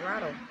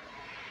Colorado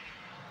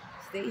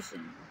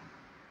station.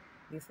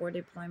 Before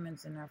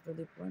deployments and after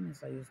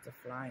deployments, I used to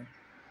fly.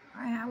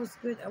 I was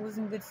good. I was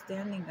in good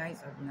standing,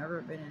 guys. I've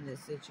never been in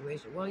this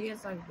situation. Well,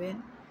 yes, I've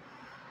been.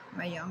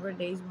 My younger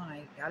days when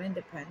I got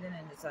independent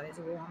and decided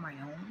to go on my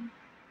own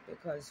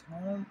because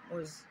home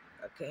was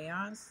a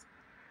chaos.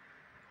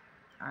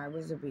 I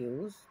was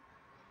abused.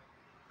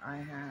 I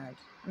had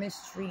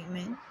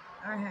mistreatment.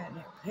 I had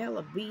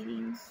hella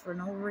beatings for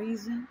no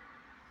reason.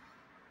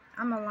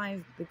 I'm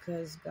alive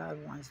because God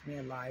wants me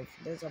alive.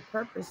 There's a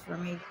purpose for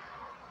me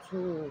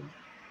to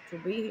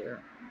be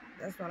here.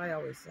 That's what I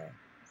always say.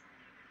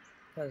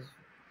 Because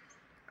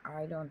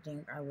I don't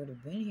think I would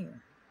have been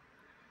here.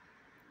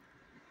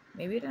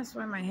 Maybe that's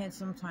why my head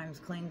sometimes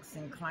clinks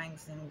and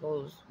clanks and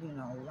goes,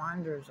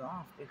 wanders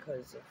off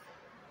because of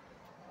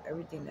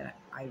everything that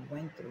I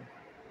went through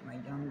my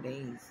young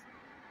days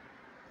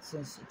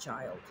since a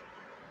child.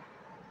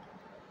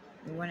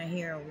 You want to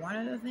hear one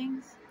of the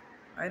things?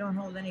 I don't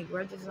hold any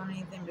grudges on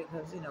anything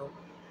because,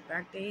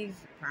 back days,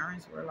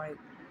 parents were like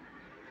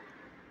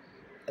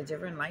a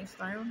different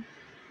lifestyle.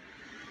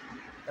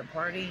 The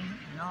party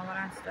and all of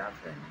that stuff,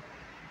 and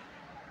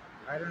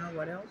I don't know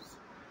what else.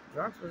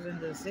 Drugs was in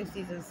the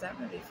 60s and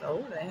 70s,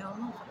 so who the hell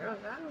knows? Girls,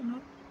 I don't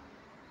know.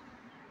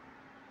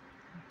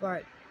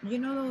 But,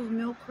 those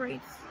milk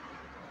crates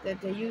that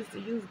they used to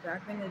use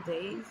back in the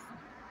days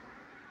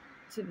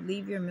to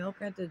leave your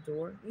milk at the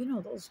door?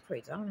 Those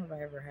crates. I don't know if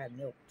I ever had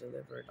milk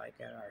delivered like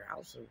at our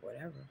house or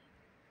whatever.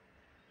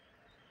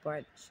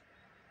 But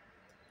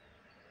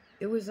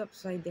it was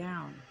upside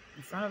down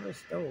in front of a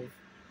stove.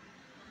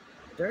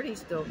 Dirty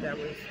stove that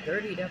was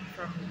dirtied up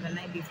from the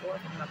night before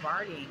from the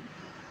partying.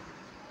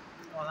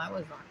 Well, I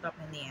was locked up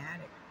in the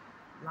attic.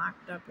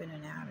 Locked up in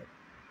an attic.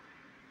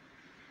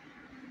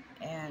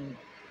 And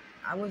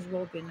I was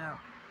woken up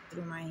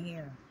through my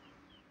hair.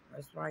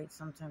 That's why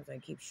sometimes I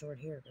keep short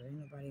hair, because ain't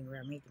nobody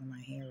grab me through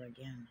my hair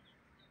again.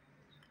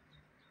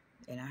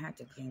 And I had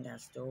to clean that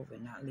stove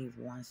and not leave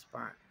one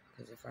spot.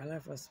 Because if I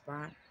left a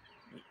spot,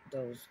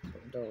 those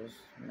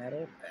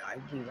metal,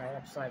 I'd be right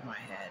upside my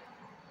head.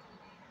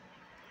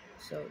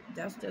 So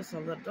that's just a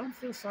little, don't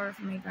feel sorry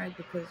for me, guys,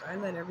 because I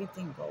let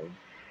everything go.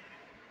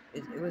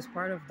 It was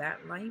part of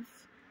that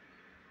life.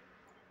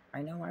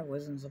 I know I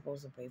wasn't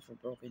supposed to pay for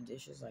broken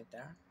dishes like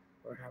that,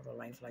 or have a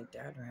life like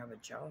that, or have a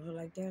childhood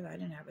like that. I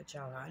didn't have a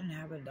childhood. I didn't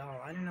have a doll.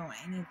 I didn't know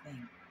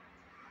anything.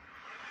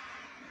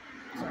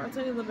 So I'll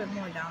tell you a little bit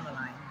more down the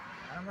line.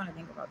 I don't want to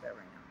think about that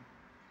right now.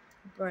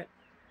 But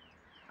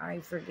I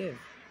forgive.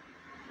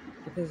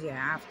 Because you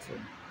have to.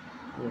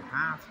 You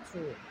have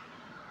to.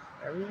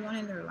 Everyone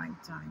in their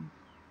lifetime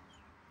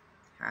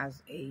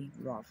has a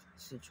rough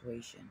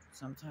situation.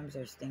 Sometimes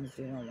there's things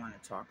you don't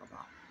want to talk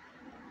about.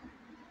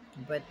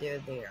 But they're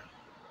there.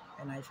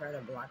 And I try to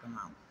block them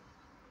out.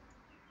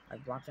 I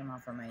blocked them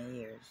out for many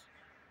years.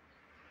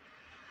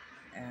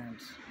 And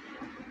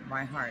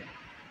my heart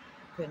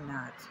could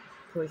not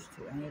push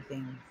to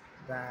anything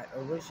bad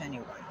or wish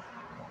anyone.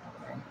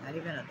 Okay? Not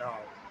even a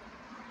dog.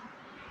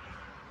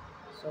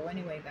 So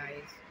anyway,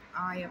 guys,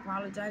 I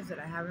apologize that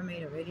I haven't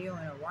made a video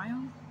in a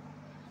while.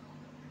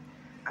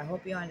 I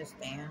hope you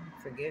understand.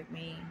 Forgive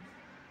me.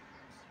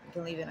 You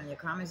can leave it on your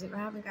comments. If I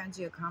haven't gotten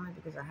to your comment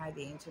because I had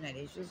the internet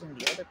issues in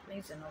the other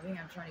place, and over here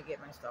I'm trying to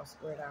get my stuff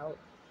squared out,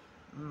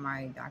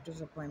 my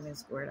doctor's appointment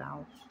squared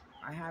out.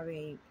 I have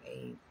a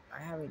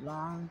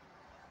long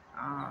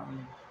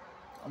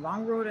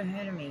road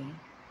ahead of me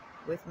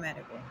with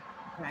medical.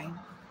 Okay,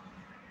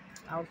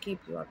 I'll keep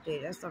you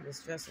updated. That stuff is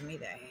stressing me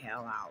the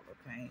hell out.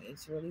 Okay,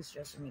 it's really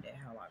stressing me the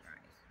hell out,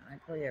 guys. And I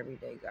pray every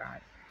day,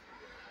 God,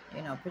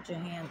 put your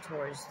hand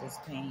towards this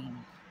pain.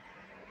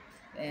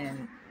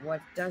 And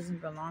what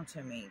doesn't belong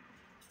to me,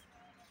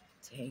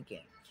 take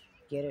it.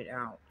 Get it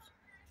out.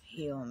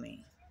 Heal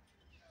me.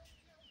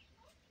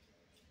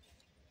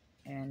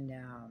 And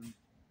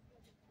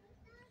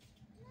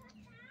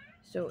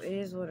So it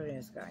is what it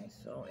is, guys.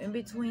 So in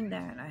between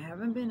that, I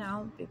haven't been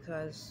out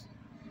because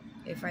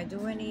if I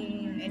do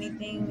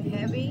anything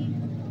heavy,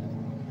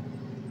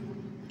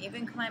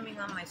 even climbing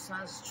on my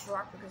son's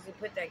truck, because he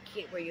put that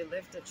kit where you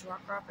lift the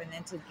truck up and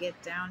then to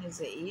get down is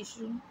an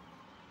issue.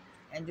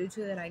 And due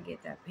to that, I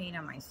get that pain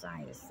on my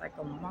side. It's like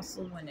a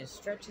muscle when it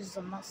stretches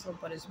a muscle,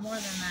 but it's more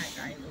than that,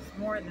 guys. It's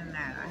more than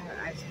that.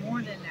 It's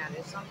more than that.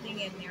 There's something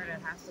in there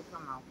that has to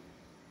come out.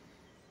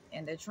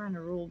 And they're trying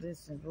to rule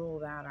this and rule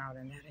that out,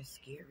 and that is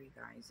scary,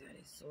 guys. That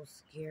is so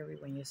scary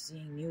when you're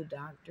seeing new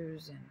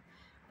doctors and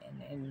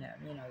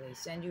you know, they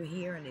send you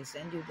here and they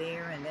send you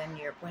there, and then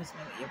your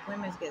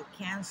appointments get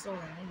canceled,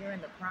 and then you're in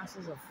the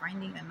process of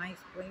finding a nice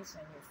place,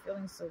 and you're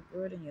feeling so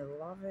good, and you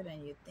love it,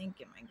 and you're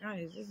thinking, my God,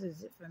 is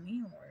this it for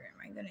me, or am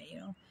I gonna, you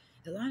know,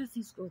 a lot of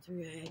things go through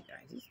your head,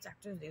 guys. These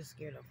doctors, they're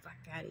scared the fuck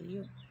out of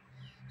you.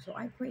 So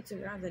I pray to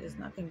God that it's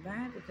nothing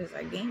bad, because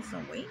I gained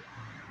some weight.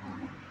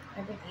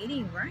 I've been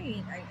eating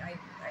right. I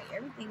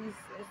everything is,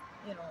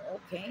 you know,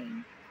 okay.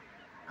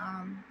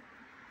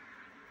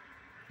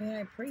 And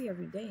I pray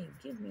every day,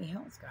 give me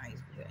health, guys.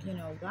 You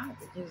know, God,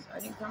 because I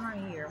didn't come out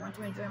here. I want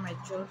to enjoy my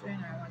children.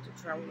 I want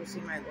to travel to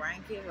see my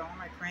grandkids. I want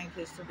my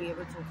grandkids to be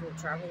able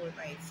to travel with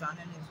my son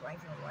and his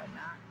wife and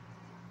whatnot.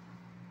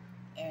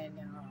 And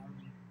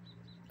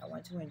I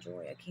want to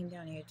enjoy. I came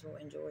down here to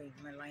enjoy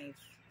my life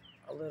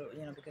a little,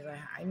 you know, because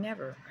I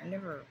never,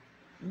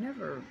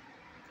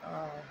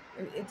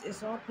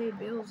 it's all pay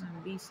bills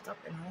and be stuck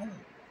at home.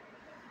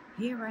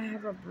 Here I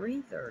have a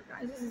breather.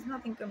 Guys, this is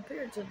nothing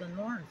compared to the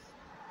north.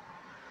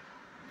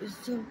 It's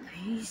so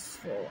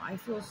peaceful. I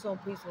feel so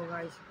peaceful,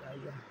 guys.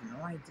 You have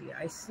no idea.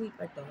 I sleep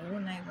like the whole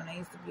night when I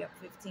used to be up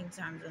 15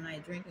 times a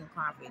night drinking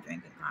coffee.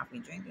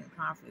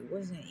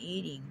 Wasn't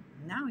eating.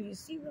 Now you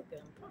see, look,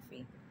 I'm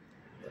puffy.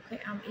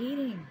 Okay, I'm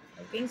eating.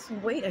 I gained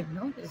some weight. I've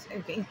noticed I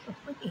gained some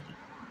weight.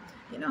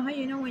 You know how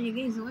you know when you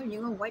gain some weight?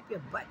 You're going to wipe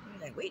your butt. And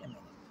you're like, wait a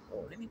minute.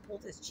 Oh, let me pull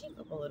this cheek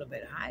up a little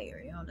bit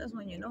higher. You know, that's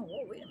when you know,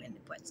 oh, wait a minute,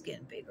 the butt's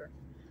getting bigger.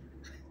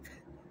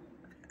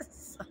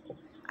 So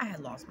I had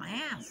lost my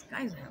ass.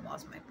 Guys, I had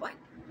lost my butt.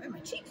 Where are my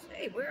cheeks?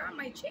 Hey, where are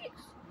my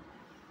cheeks?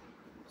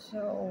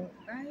 So,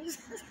 guys,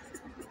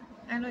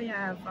 I know y'all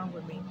have fun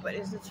with me, but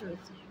it's the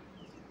truth.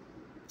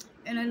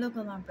 And I look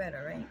a lot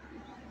better, right?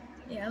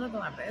 Yeah, I look a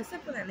lot better.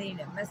 Except for that lady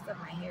that messed up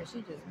my hair.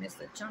 She just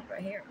missed a chunk of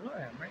hair. Lord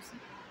have mercy.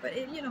 But,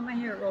 you know, my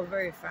hair grows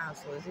very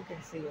fast, so as you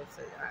can see,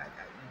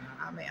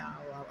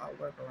 I'll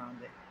work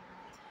around it.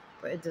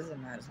 But it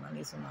doesn't matter. It's my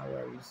least of my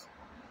worries.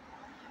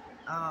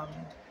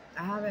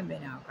 I haven't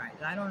been out,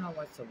 guys. I don't know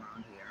what's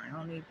around here. I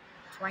only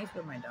twice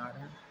with my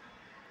daughter.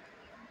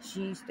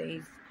 She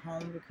stays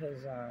home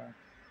because,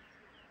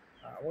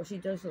 well, she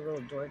does a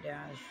little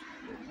DoorDash.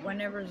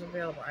 Whenever it's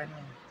available, I don't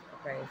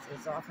know. Okay,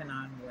 it's off and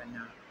on and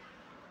whatnot.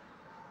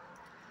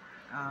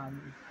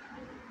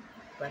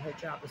 But her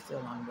job is still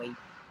on wait.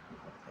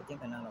 I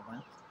think another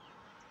month.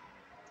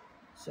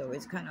 So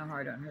it's kind of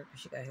hard on her because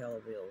she got hella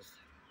bills.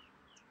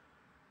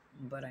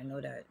 But I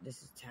know that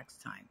this is tax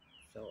time.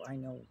 So I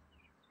know,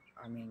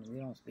 I mean, we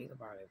don't speak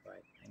about it,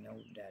 but I know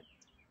that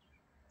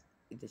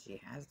either she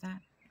has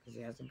that because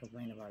she hasn't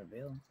complained about a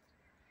bill.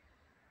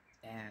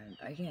 And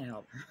I can't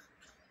help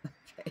her.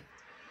 Okay.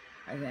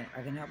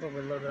 I can help her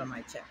with a little bit of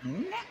my check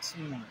next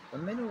month, the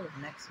middle of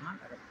next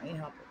month. I can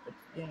help her,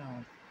 but you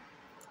know,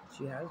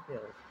 she has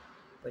bills.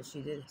 But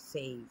she did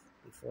save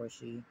before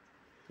she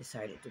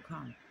decided to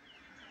come.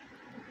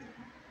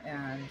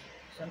 And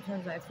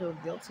sometimes I feel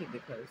guilty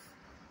because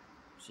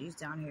she's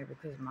down here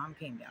because mom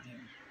came down here.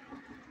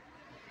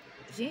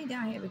 She ain't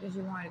down here because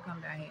she wanted to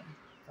come down here.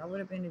 If I would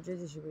have been in New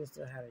Jersey, she would have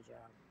still had a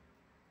job.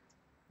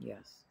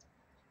 Yes.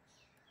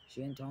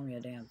 She didn't tell me a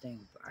damn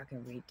thing. But I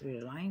can read through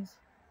the lines.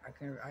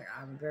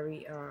 I'm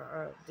very,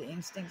 the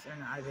instincts are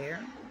not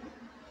there.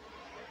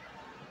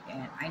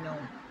 And I know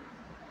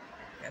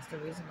that's the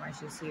reason why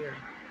she's here.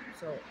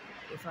 So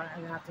if I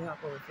have to help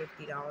her with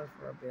 $50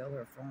 for a bill,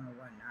 her phone or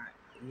whatnot,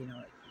 you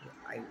know,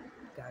 I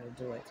gotta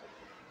do it.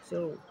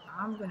 So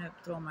I'm gonna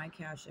throw my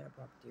Cash App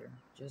up there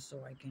just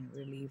so I can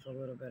relieve a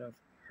little bit of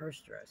her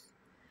stress.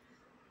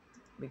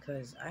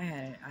 Because I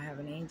have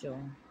an angel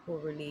who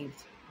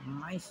relieved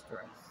my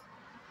stress.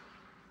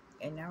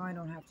 And now I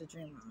don't have to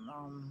drink.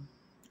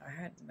 I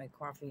had my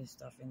coffee and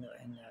stuff in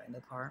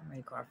the car,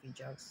 my coffee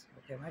jugs.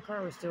 Okay, my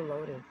car was still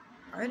loaded.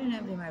 I didn't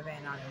empty my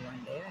van out in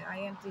one day. I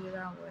emptied it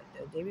out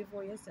the day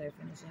before yesterday. I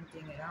finished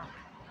emptying it out.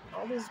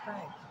 All this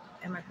bag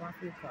and my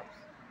coffee cups.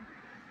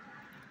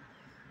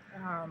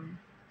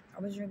 I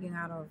was drinking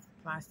out of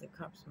plastic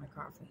cups, my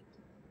coffee.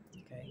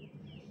 Okay.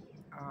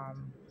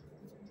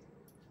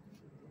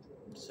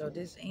 So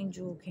this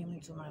angel came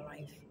into my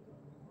life.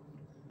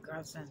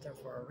 God sent her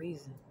for a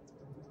reason.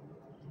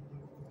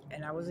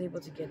 And I was able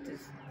to get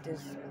this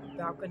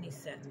balcony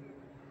set,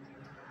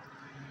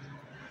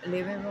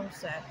 living room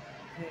set,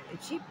 a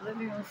cheap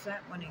living room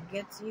set. When it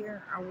gets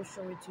here, I will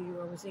show it to you.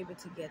 I was able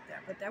to get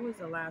that, but that was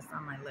the last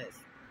on my list.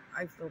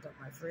 I filled up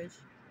my fridge.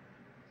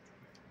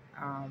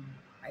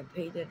 I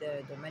paid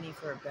the money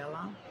for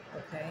Bella,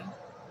 okay,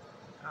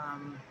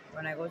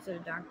 When I go to the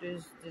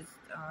doctor's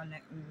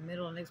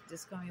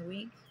this coming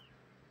week,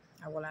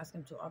 I will ask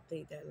them to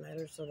update that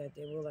letter so that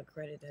they will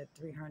accredit that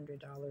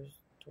 $300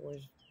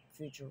 towards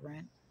future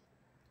rent.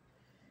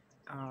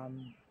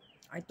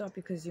 I thought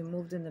because you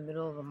moved in the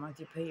middle of a month,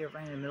 you pay your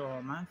rent in the middle of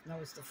a month. No,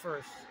 it's the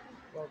first.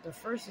 Well, the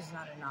first is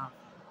not enough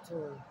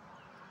to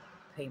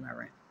pay my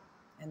rent,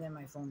 and then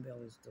my phone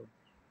bill is due.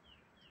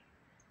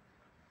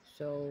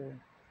 So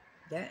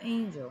that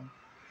angel,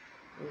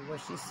 what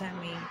she sent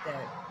me,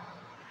 that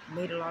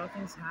made a lot of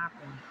things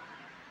happen.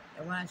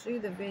 And when I show you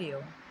the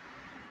video,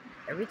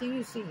 everything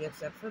you see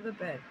except for the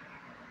bed,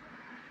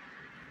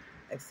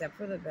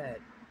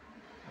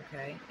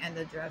 okay, and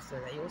the dresser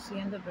that you'll see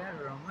in the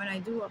bedroom, when I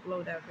do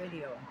upload that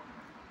video,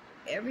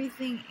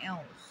 everything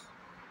else,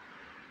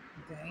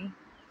 okay,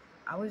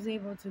 I was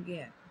able to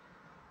get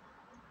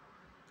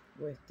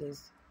with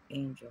this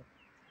angel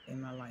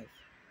in my life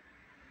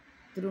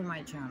through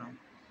my channel,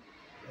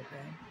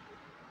 okay,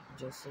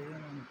 just so you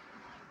know.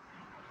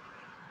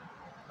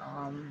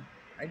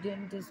 I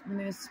didn't just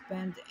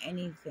misspend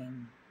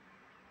anything.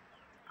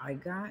 I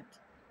got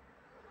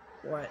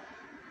what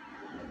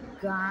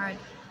God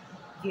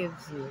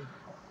gives you.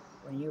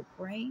 When you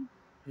pray,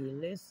 He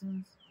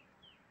listens,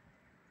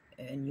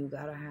 and you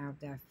gotta have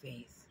that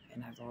faith.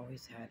 And I've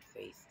always had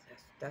faith.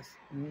 That's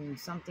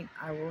something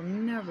I will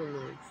never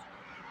lose.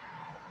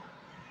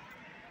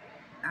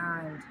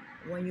 And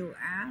when you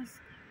ask,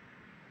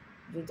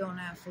 you don't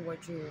ask for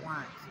what you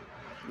want.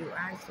 You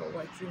ask for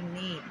what you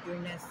need, your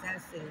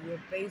necessity, your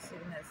basic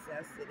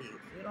necessities.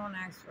 You don't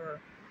ask for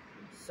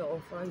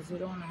sofas. You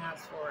don't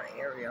ask for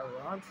area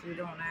rugs. You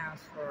don't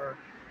ask for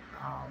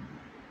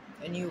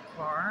a new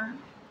car.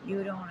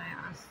 You don't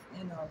ask,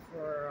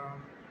 for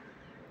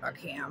a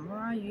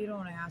camera. You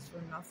don't ask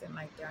for nothing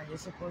like that. You're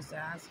supposed to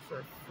ask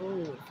for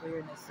food, for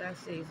your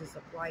necessities to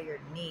supply your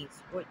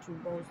needs. What you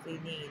mostly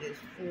need is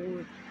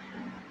food,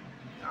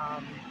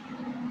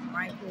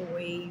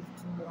 microwave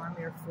to warm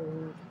your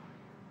food.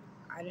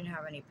 I didn't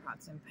have any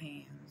pots and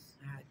pans.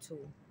 I had two.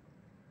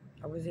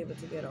 I was able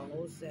to get a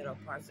whole set of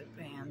pots and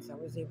pans. I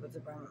was able to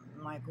buy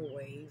a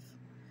microwave,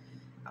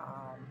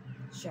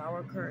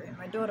 shower curtain.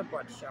 My daughter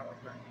bought the shower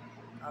curtain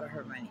out of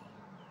her money.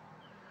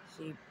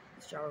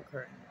 Shower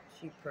curtain.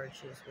 She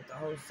purchased with the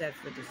whole set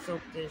for the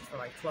soap dish for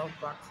like $12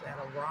 at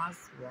a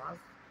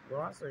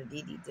Ross or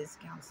DD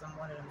discount, some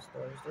one of them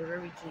stores. They're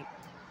very cheap.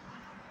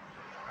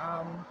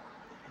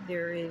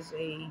 There is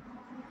a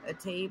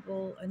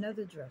table,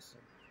 another dresser.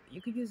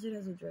 You could use it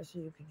as a dresser.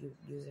 You could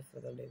use it for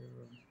the living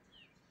room.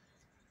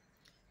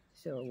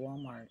 So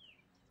Walmart.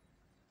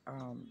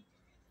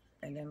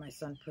 And then my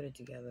son put it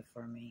together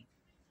for me.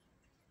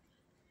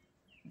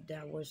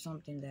 That was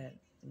something that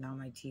now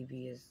my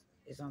TV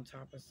is on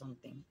top of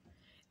something,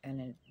 and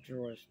then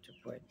drawers to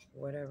put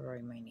whatever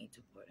I might need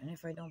to put. And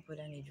if I don't put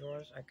any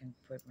drawers, I can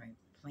put my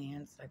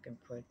plants. I can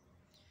put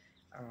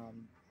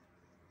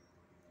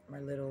my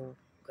little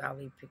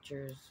golly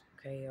pictures,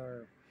 okay,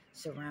 or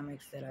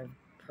ceramics that I've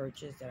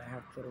purchased that I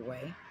have put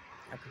away.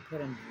 I could put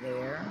them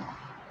there.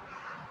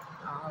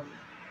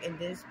 In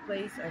this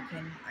place,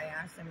 I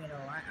asked them,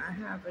 I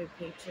have a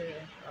picture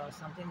of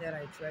something that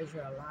I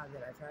treasure a lot,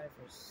 that I've had it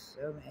for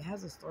so many. It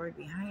has a story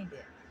behind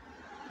it.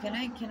 Can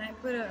I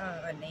put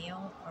a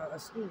nail, a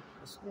screw,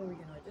 just one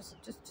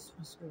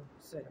screw.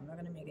 That's it. I'm not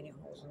gonna make any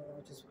holes in the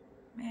wall. Just,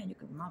 man, you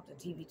can mount the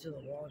TV to the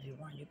wall if you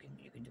want. You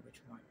can do what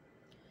you want.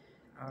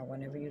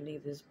 Whenever you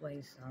leave this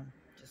place,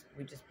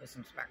 we just put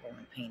some spackle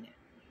and paint it.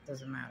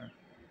 Doesn't matter.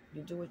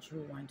 You do what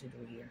you want to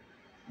do here.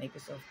 Make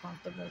yourself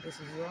comfortable. This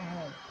is your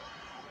home.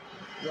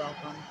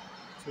 Welcome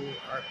to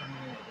our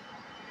community.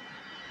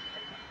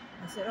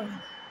 I said,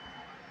 oh,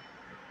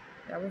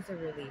 that was a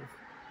relief.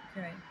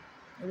 Okay,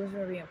 it was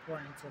very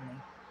important to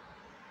me.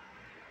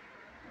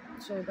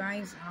 So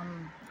guys,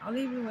 I'll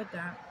leave you with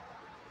that.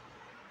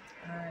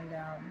 And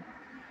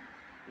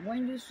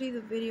when you see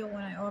the video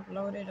when I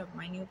upload it of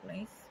my new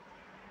place,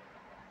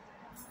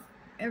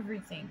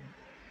 everything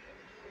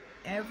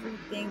that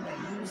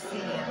you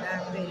see in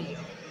that video,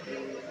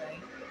 okay,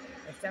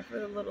 except for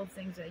the little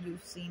things that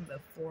you've seen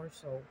before,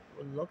 so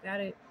look at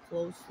it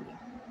closely,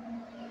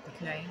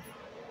 okay?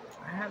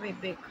 I have a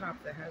big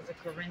cup that has a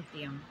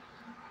Corinthian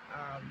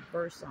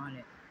verse on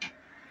it,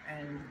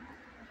 and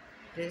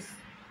this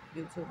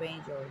YouTube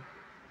angel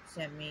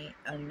sent me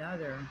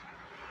another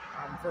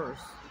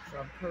verse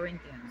from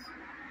Corinthians,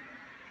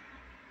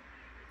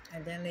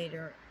 and then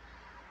later,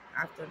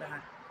 after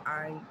that,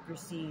 I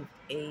received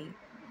a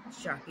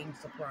shocking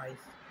surprise.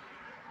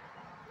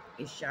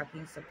 A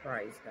shocking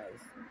surprise, guys.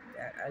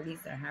 That at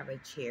least I have a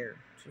chair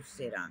to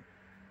sit on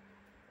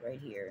right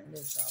here in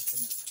this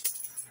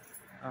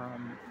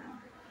balcony.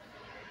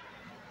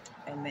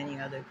 And many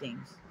other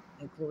things,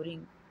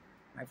 including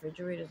my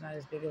refrigerator is not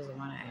as big as the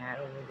one I had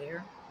over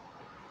there,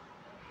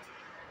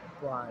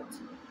 but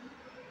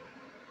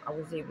I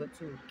was able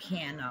to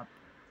can up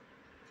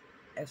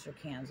extra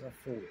cans of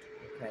food,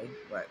 okay?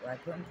 But I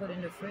couldn't put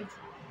in the fridge.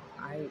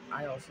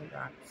 I also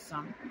got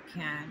some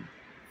canned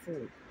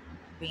food,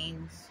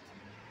 beans,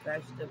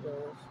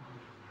 vegetables.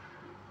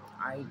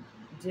 I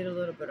did a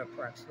little bit of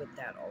preps with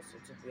that also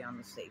to be on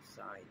the safe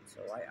side.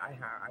 So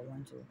I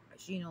went to.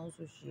 She knows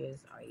who she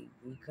is.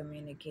 We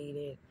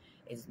communicated.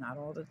 It's not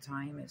all the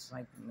time. It's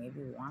like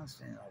maybe once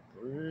in a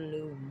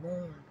blue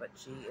moon. But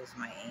she is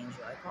my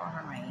angel. I call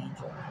her my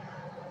angel.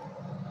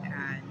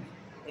 And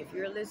if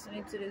you're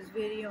listening to this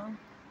video,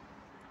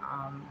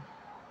 um,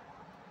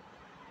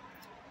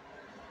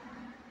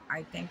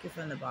 I thank you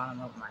from the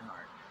bottom of my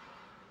heart.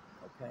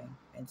 Okay,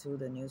 and to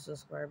the new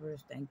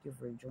subscribers, thank you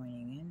for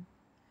joining in.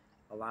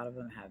 A lot of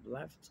them have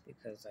left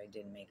because I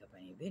didn't make up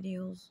any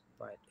videos,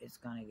 but it's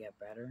gonna get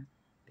better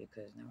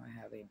because now I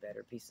have a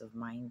better peace of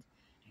mind.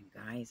 And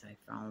guys, I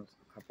found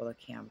a couple of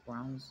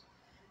campgrounds,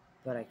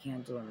 but I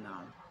can't do them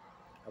now.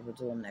 I will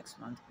do them next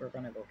month. We're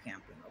gonna go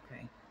camping,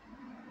 okay?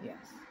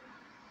 Yes.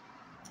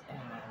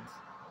 And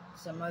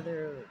some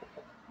other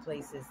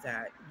places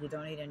that you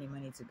don't need any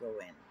money to go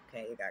in.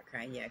 Okay, you got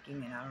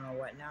kayaking and I don't know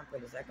what not,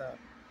 but it's like a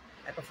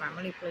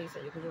family place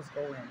that you can just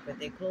go in. But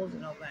they close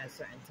and open at a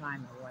certain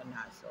time and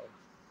whatnot. So,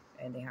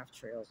 and they have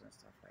trails and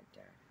stuff like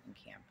that and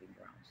camping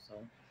grounds.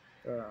 So,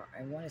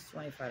 and one is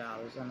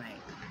 $25 a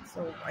night.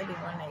 So I did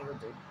what I would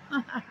do.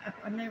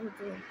 I never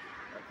do.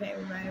 Okay,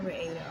 we ran with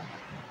Ada.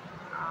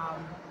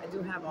 I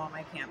do have all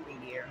my camping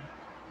gear,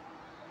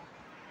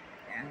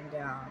 and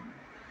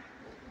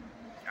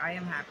I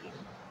am happy.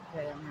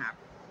 Okay, I'm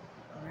happy.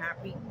 I'm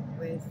happy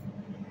with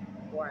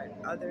what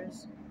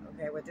others,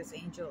 okay, what this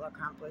angel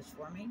accomplished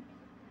for me.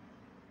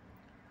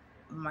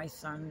 My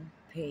son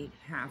paid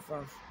half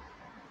of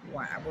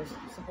what I was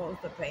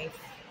supposed to pay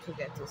to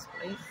get this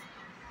place,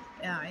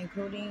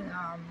 including,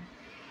 no,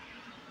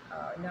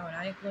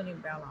 not including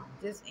Bella.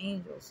 This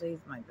angel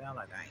saved my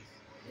Bella, guys.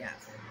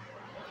 Yes.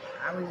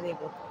 I was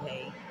able to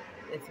pay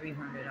the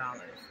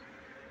 $300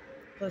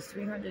 plus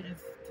 $320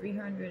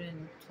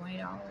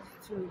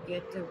 to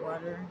get the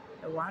water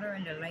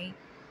and the light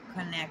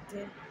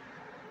connected.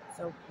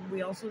 So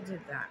we also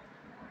did that.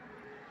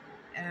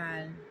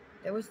 And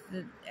there was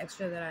the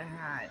extra that I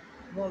had.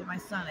 Well, my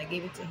son, I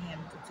gave it to him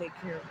to take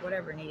care of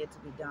whatever needed to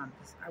be done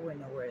because I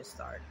wouldn't know where to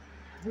start,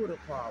 who to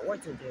call,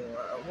 what to do,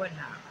 or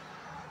whatnot.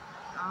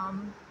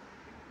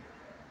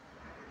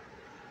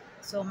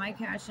 So my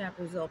Cash App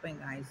is open,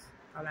 guys.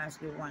 I'll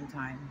ask you one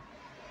time.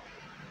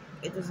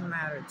 It doesn't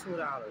matter, $2,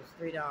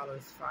 $3,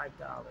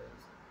 $5.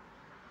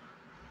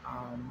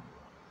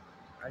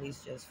 At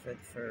least just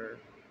for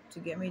to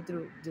get me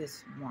through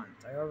this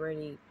month. I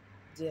already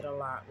did a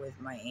lot with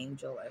my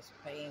angel as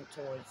paying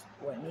towards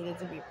what needed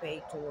to be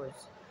paid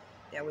towards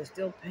that was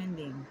still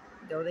pending.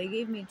 Though they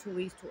gave me 2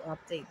 weeks to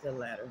update the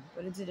letter,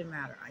 but it didn't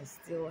matter. I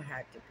still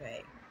had to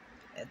pay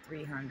at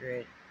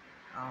 $300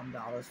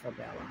 for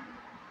Bella.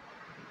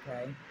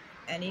 Okay,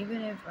 and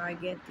even if I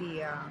get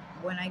the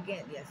when I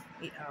get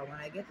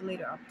the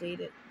later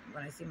updated,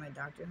 when I see my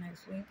doctor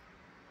next week,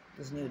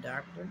 this new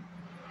doctor,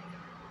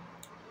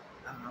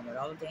 with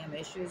all the damn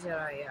issues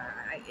that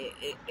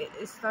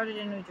it started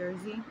in New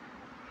Jersey.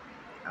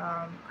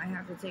 I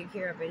have to take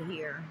care of it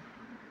here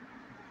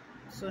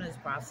as soon as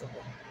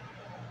possible.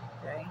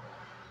 Okay,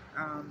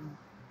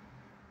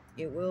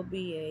 it will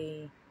be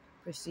a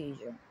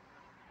procedure.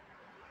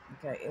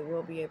 Okay, it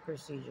will be a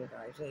procedure,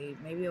 guys.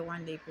 Maybe a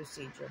 1-day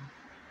procedure,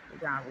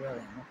 God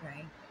willing.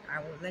 Okay, I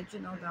will let you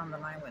know down the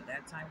line when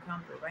that time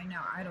comes. But right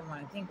now, I don't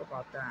want to think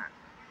about that.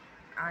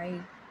 I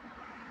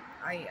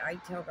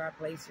tell God,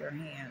 place your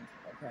hand.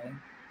 Okay,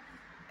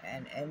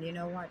 and you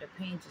know what? The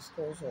pain just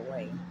goes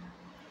away.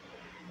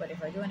 But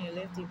if I do any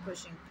lifting,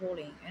 pushing,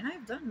 pulling, and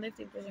I've done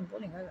lifting, pushing,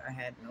 pulling, I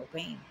had no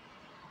pain.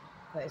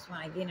 Because when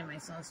I get in my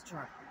son's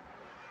truck,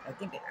 I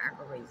think it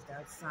aggravates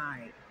that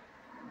side.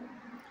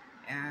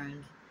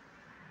 And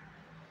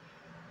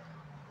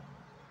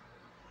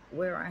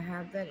where I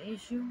have that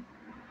issue,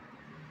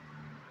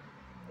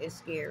 it's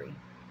scary.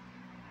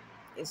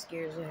 It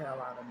scares the hell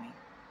out of me.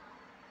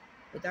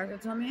 The doctor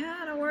told me,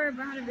 don't worry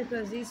about it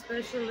because these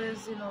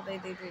specialists, you know,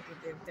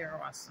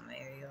 they're awesome.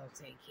 They'll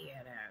take care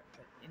of that.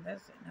 But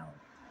that's it. No.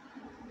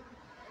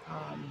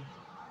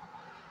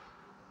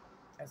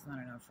 That's not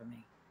enough for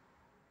me.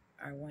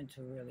 I want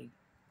to really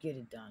get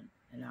it done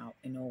and out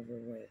and over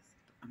with.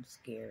 I'm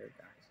scared,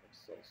 guys. I'm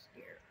so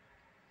scared.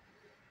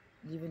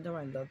 Even though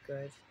I look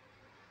good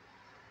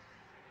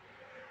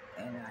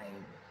and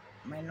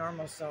my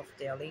normal self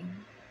daily,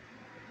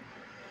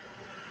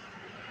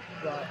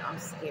 but I'm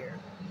scared.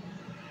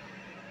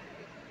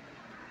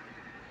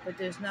 But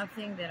there's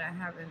nothing that I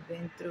haven't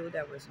been through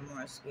that was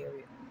more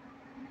scary.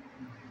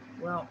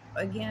 Well,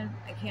 again,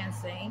 I can't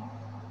say,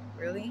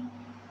 really.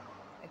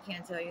 I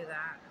can't tell you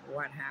that,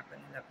 what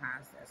happened in the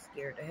past that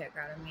scared the heck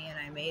out of me and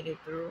I made it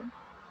through.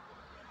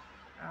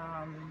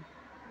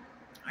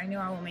 I know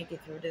I will make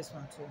it through this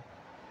one too.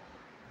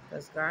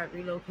 Because God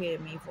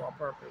relocated me for a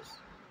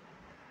purpose.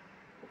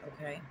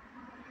 Okay?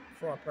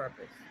 For a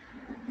purpose.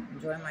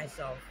 Enjoy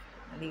myself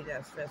and leave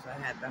that stress I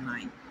had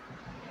behind.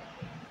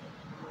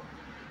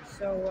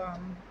 So,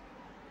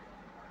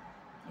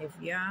 if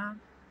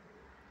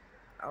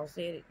I'll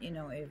say it, you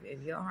know,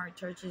 if your heart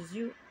touches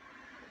you,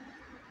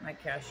 my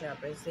Cash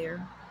App is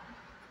there.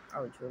 I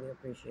would truly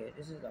appreciate it.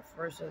 This is the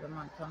first of the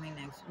month coming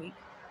next week.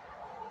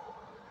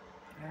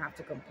 I have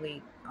to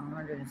complete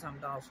 $100 and some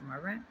for my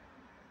rent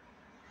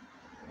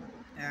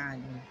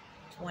and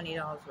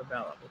 $20 for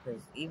Bella,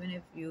 because even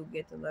if you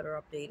get the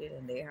letter updated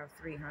and they have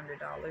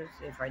 $300,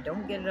 if I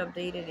don't get it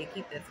updated, they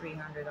keep the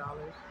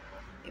 $300.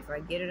 If I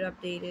get it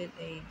updated,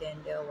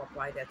 they'll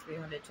apply that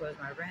 $300 towards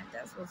my rent.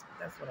 That's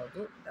what I'll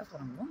do. That's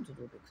what I'm going to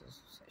do,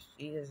 because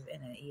she is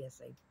in an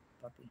ESA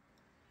puppy.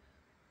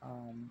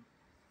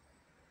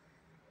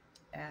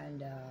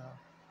 And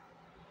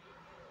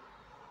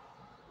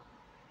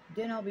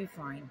then I'll be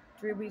fine.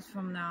 3 weeks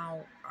from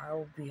now,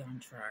 I'll be on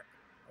track.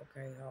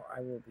 Okay,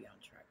 I will be on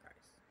track, guys.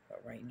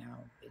 But right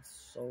now, it's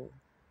so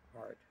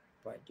hard.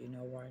 But you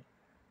know what?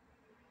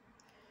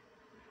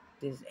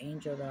 This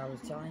angel that I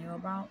was telling you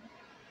about,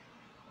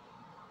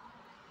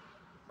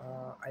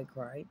 I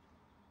cried.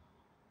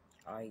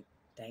 I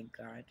thank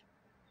God.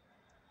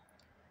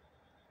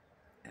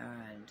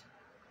 And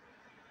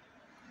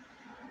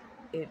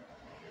it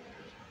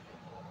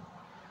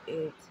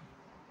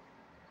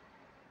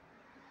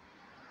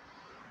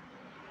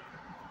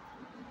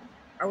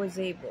I was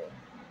able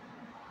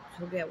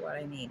to get what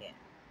I needed,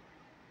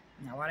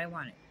 not what I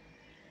wanted,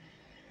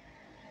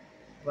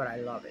 but I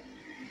love it.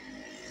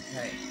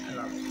 Okay, I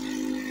love it.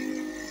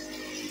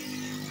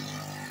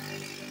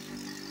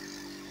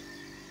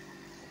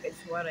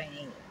 It's what I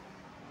needed,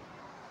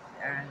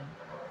 and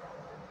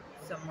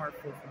some more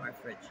food for my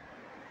fridge,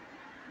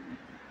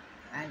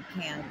 and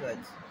canned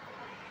goods.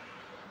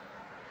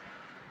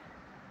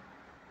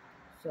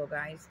 So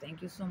guys,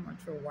 thank you so much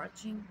for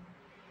watching,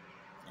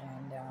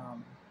 and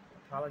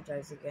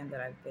apologize again that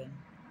I've been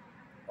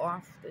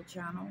off the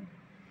channel.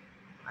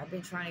 I've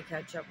been trying to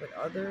catch up with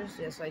others.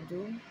 Yes, I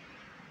do.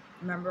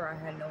 Remember, I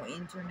had no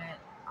internet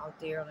out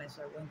there unless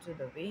I went to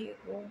the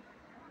vehicle,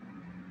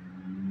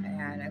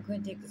 and I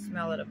couldn't take the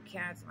smell of the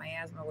cats. My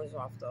asthma was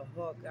off the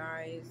hook,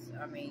 guys.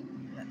 I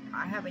mean,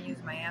 I haven't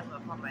used my asthma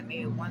pump. I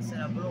made it once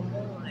in a blue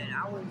moon, and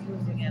I was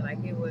using it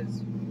like it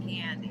was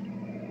candy.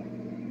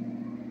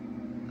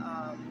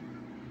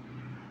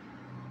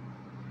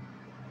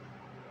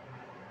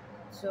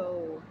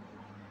 So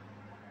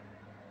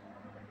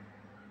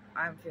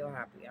I feel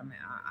happy. I mean,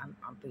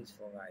 I'm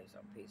peaceful, guys.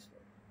 I'm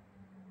peaceful,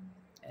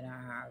 and I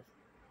have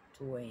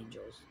 2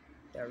 angels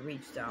that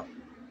reached out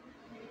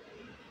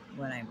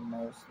when I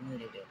most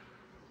needed it.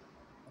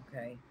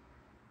 Okay,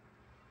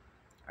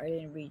 I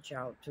didn't reach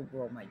out to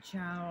grow my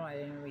channel. I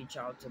didn't reach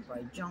out to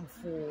buy junk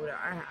food.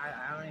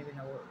 I don't even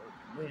know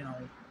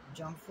what,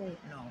 junk food.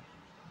 No,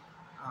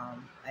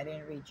 I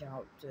didn't reach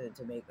out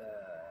to make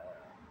a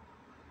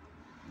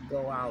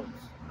go out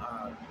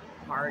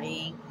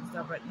partying and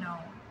stuff. But no,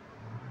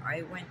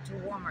 I went to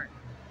Walmart.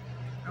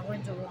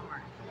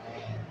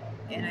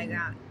 And I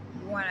got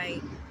what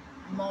I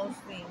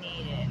mostly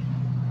needed.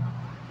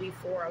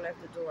 Before I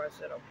left the door, I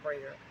said a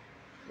prayer.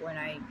 When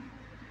I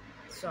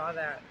saw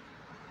that,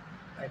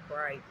 I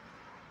cried.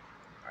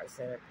 I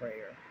said a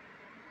prayer.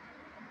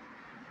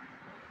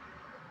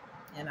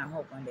 And I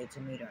hope one day to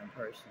meet her in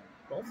person.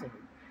 Both of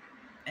you.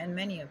 And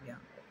many of you,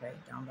 okay,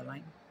 down the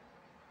line.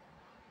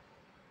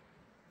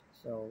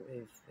 So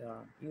if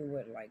you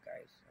would like,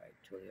 guys, I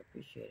truly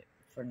appreciate it.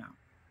 For now,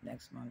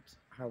 next month,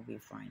 I'll be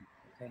fine.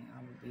 Okay,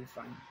 I'll be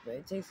fine. But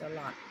it takes a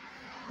lot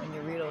when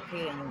you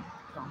relocate and you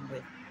come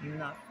with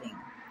nothing.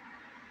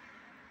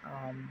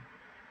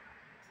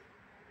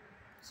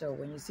 So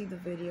when you see the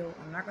video,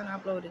 I'm not going to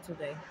upload it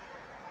today,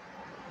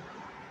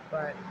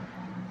 but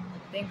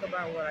think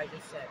about what I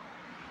just said,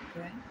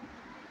 okay?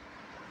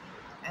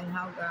 And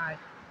how God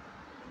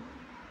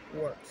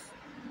works.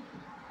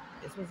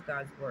 This was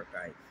God's work,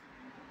 guys.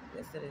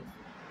 Yes, it is.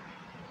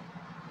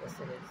 Yes,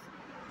 it is.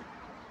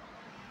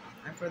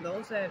 And for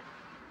those that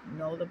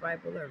know the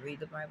Bible or read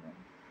the Bible,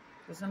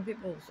 because some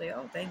people say,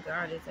 oh, thank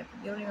God. It's like,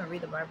 you don't even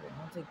read the Bible.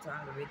 Don't take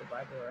time to read the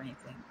Bible or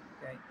anything,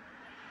 okay?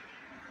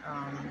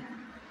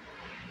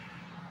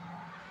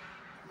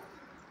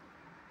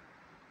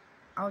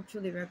 I would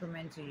truly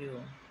recommend to you,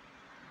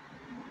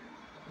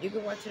 you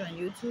can watch it on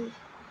YouTube,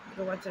 you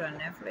can watch it on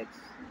Netflix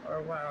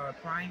or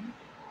Prime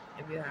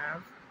if you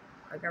have.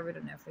 I got rid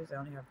of Netflix, I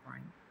only have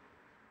Prime.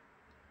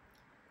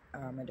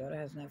 My daughter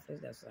has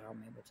Netflix, that's how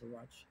I'm able to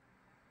watch,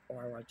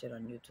 or I watch it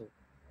on YouTube.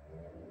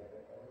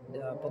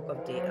 The book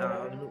of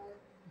Luke.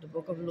 The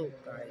book of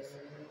Luke, guys,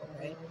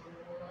 okay?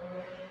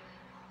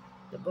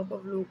 The book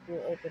of Luke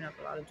will open up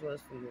a lot of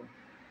doors for you.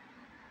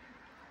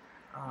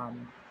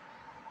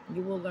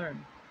 You will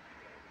learn.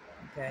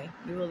 Okay,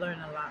 you will learn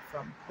a lot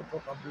from the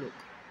book of Luke.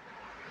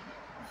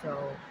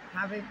 So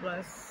have a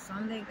blessed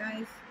Sunday,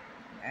 guys,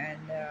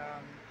 and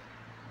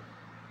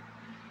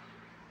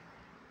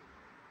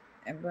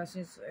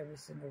blessings to every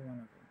single one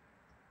of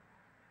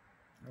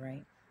you. All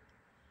right.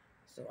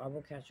 So I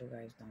will catch you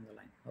guys down the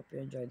line. Hope you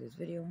enjoyed this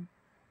video,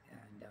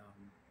 and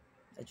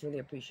I truly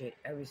appreciate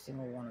every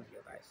single one of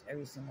you guys,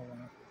 every single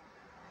one of you.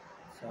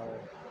 So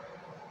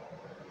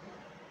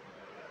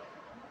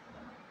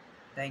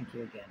thank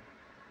you again.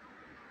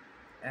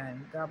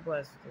 And God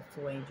bless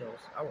the 2 angels.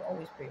 I will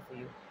always pray for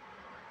you.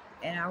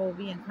 And I will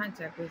be in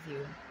contact with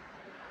you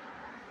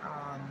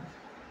Um,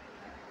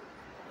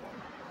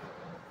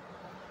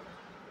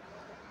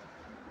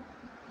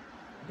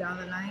 down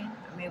the line,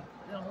 I mean,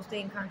 we'll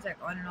stay in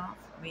contact on and off.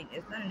 I mean,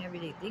 it's not an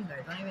everyday thing,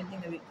 guys. Don't even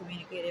think that we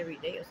communicate every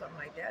day or something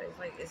like that.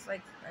 It's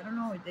like I don't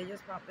know. They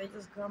just pop. They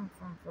just come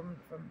from.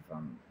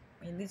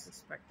 I mean, least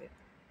expected.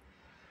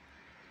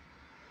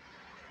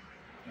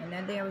 And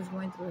that day I was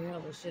going through hell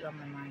with shit on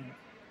my mind.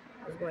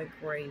 I was going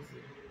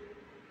crazy,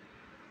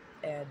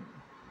 and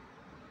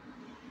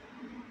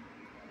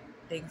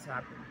things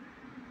happened.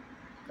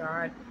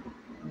 God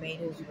made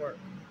His work.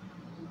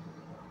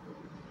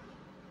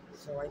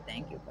 So I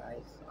thank you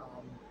guys.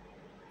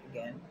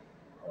 Again,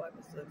 oh, I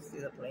can still see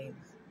the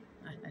planes.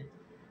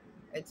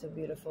 It's a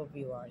beautiful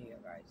view out here,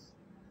 guys.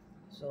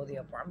 So the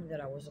apartment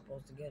that I was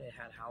supposed to get, it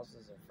had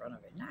houses in front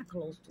of it, not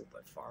close to,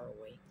 but far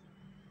away,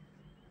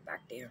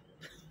 back there.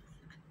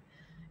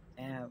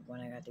 And when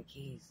I got the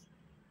keys,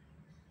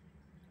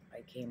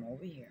 I came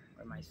over here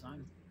with my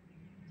son,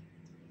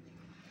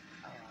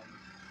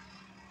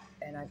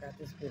 and I got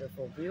this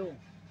beautiful view.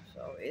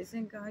 So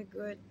isn't God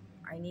good?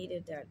 I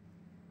needed that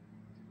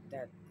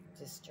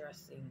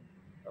distressing,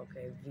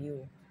 okay,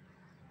 view,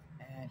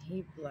 and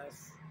He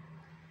blessed.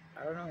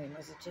 I don't know, He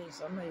must have changed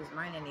somebody's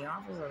mind in the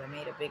office, or they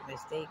made a big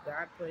mistake.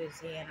 God put His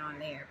hand on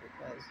there,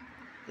 because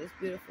this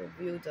beautiful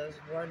view does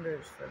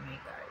wonders for me,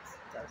 guys.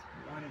 It does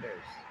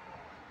wonders.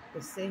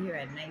 To sit here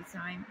at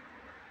nighttime,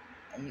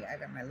 and I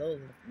got my little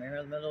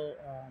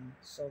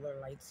solar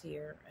lights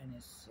here, and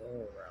it's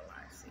so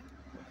relaxing.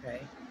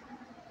 Okay,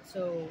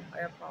 so I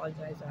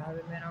apologize I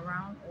haven't been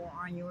around or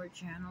on your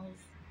channels,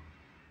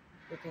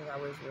 because I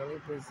was really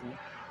busy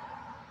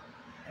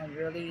and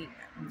really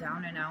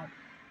down and out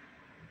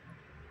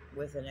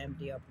with an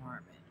empty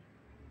apartment.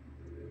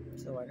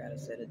 So I got a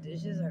set of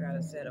dishes, I got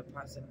a set of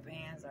pots and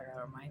pans, I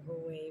got a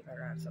microwave, I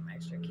got some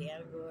extra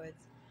canned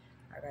goods,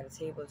 I got a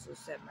table to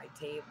set my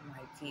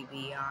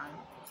TV on,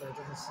 so it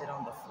doesn't sit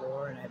on the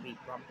floor and I'd be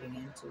bumping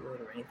into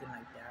it or anything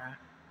like that.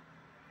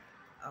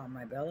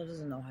 My Bella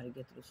doesn't know how to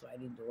get through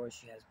sliding doors.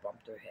 She has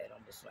bumped her head on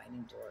the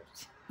sliding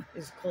doors.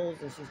 It's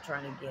closed and she's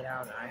trying to get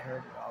out, and I heard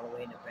it all the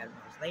way in the bedroom.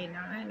 I was laying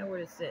down, I didn't know where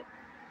to sit.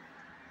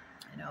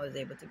 And I was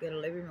able to get a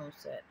living room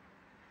set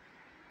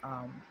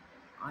on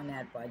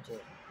that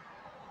budget.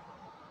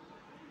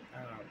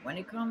 When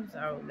it comes,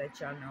 I'll let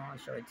y'all know. I'll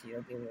show it to you.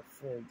 I'll give you a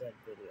full dead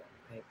video,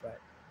 okay? But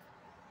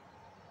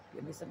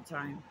give me some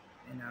time,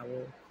 and I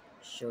will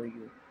show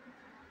you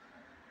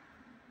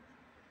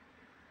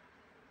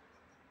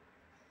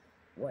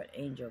what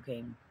angel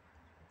came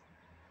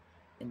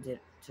and did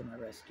to my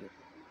rescue.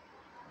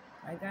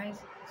 Alright, guys?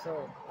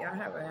 So, y'all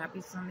have a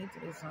happy Sunday.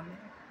 Today's Sunday.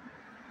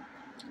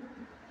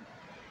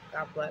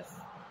 God bless.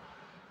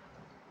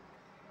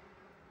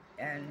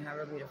 And have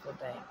a beautiful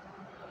day.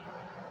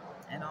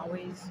 And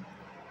always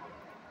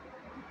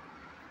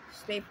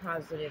stay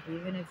positive,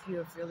 even if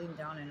you're feeling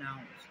down and out.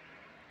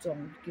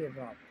 Don't give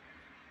up.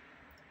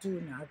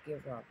 Do not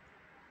give up.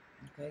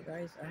 Okay,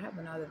 guys? I have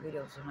another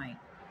video tonight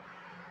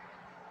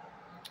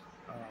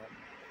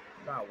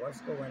about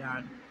what's going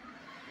on.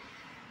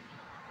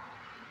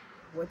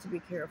 What to be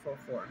careful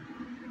for.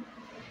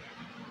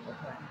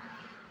 Okay.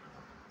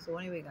 So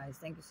anyway, guys,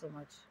 thank you so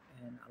much.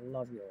 And I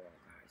love you all,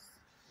 guys.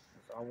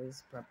 As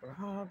always, Prepper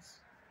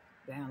hugs.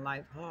 Van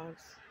Life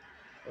hugs.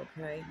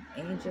 Okay.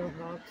 Angel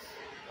hugs.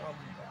 Oh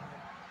my God.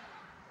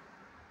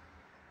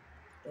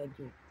 Thank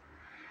you.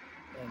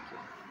 Thank you.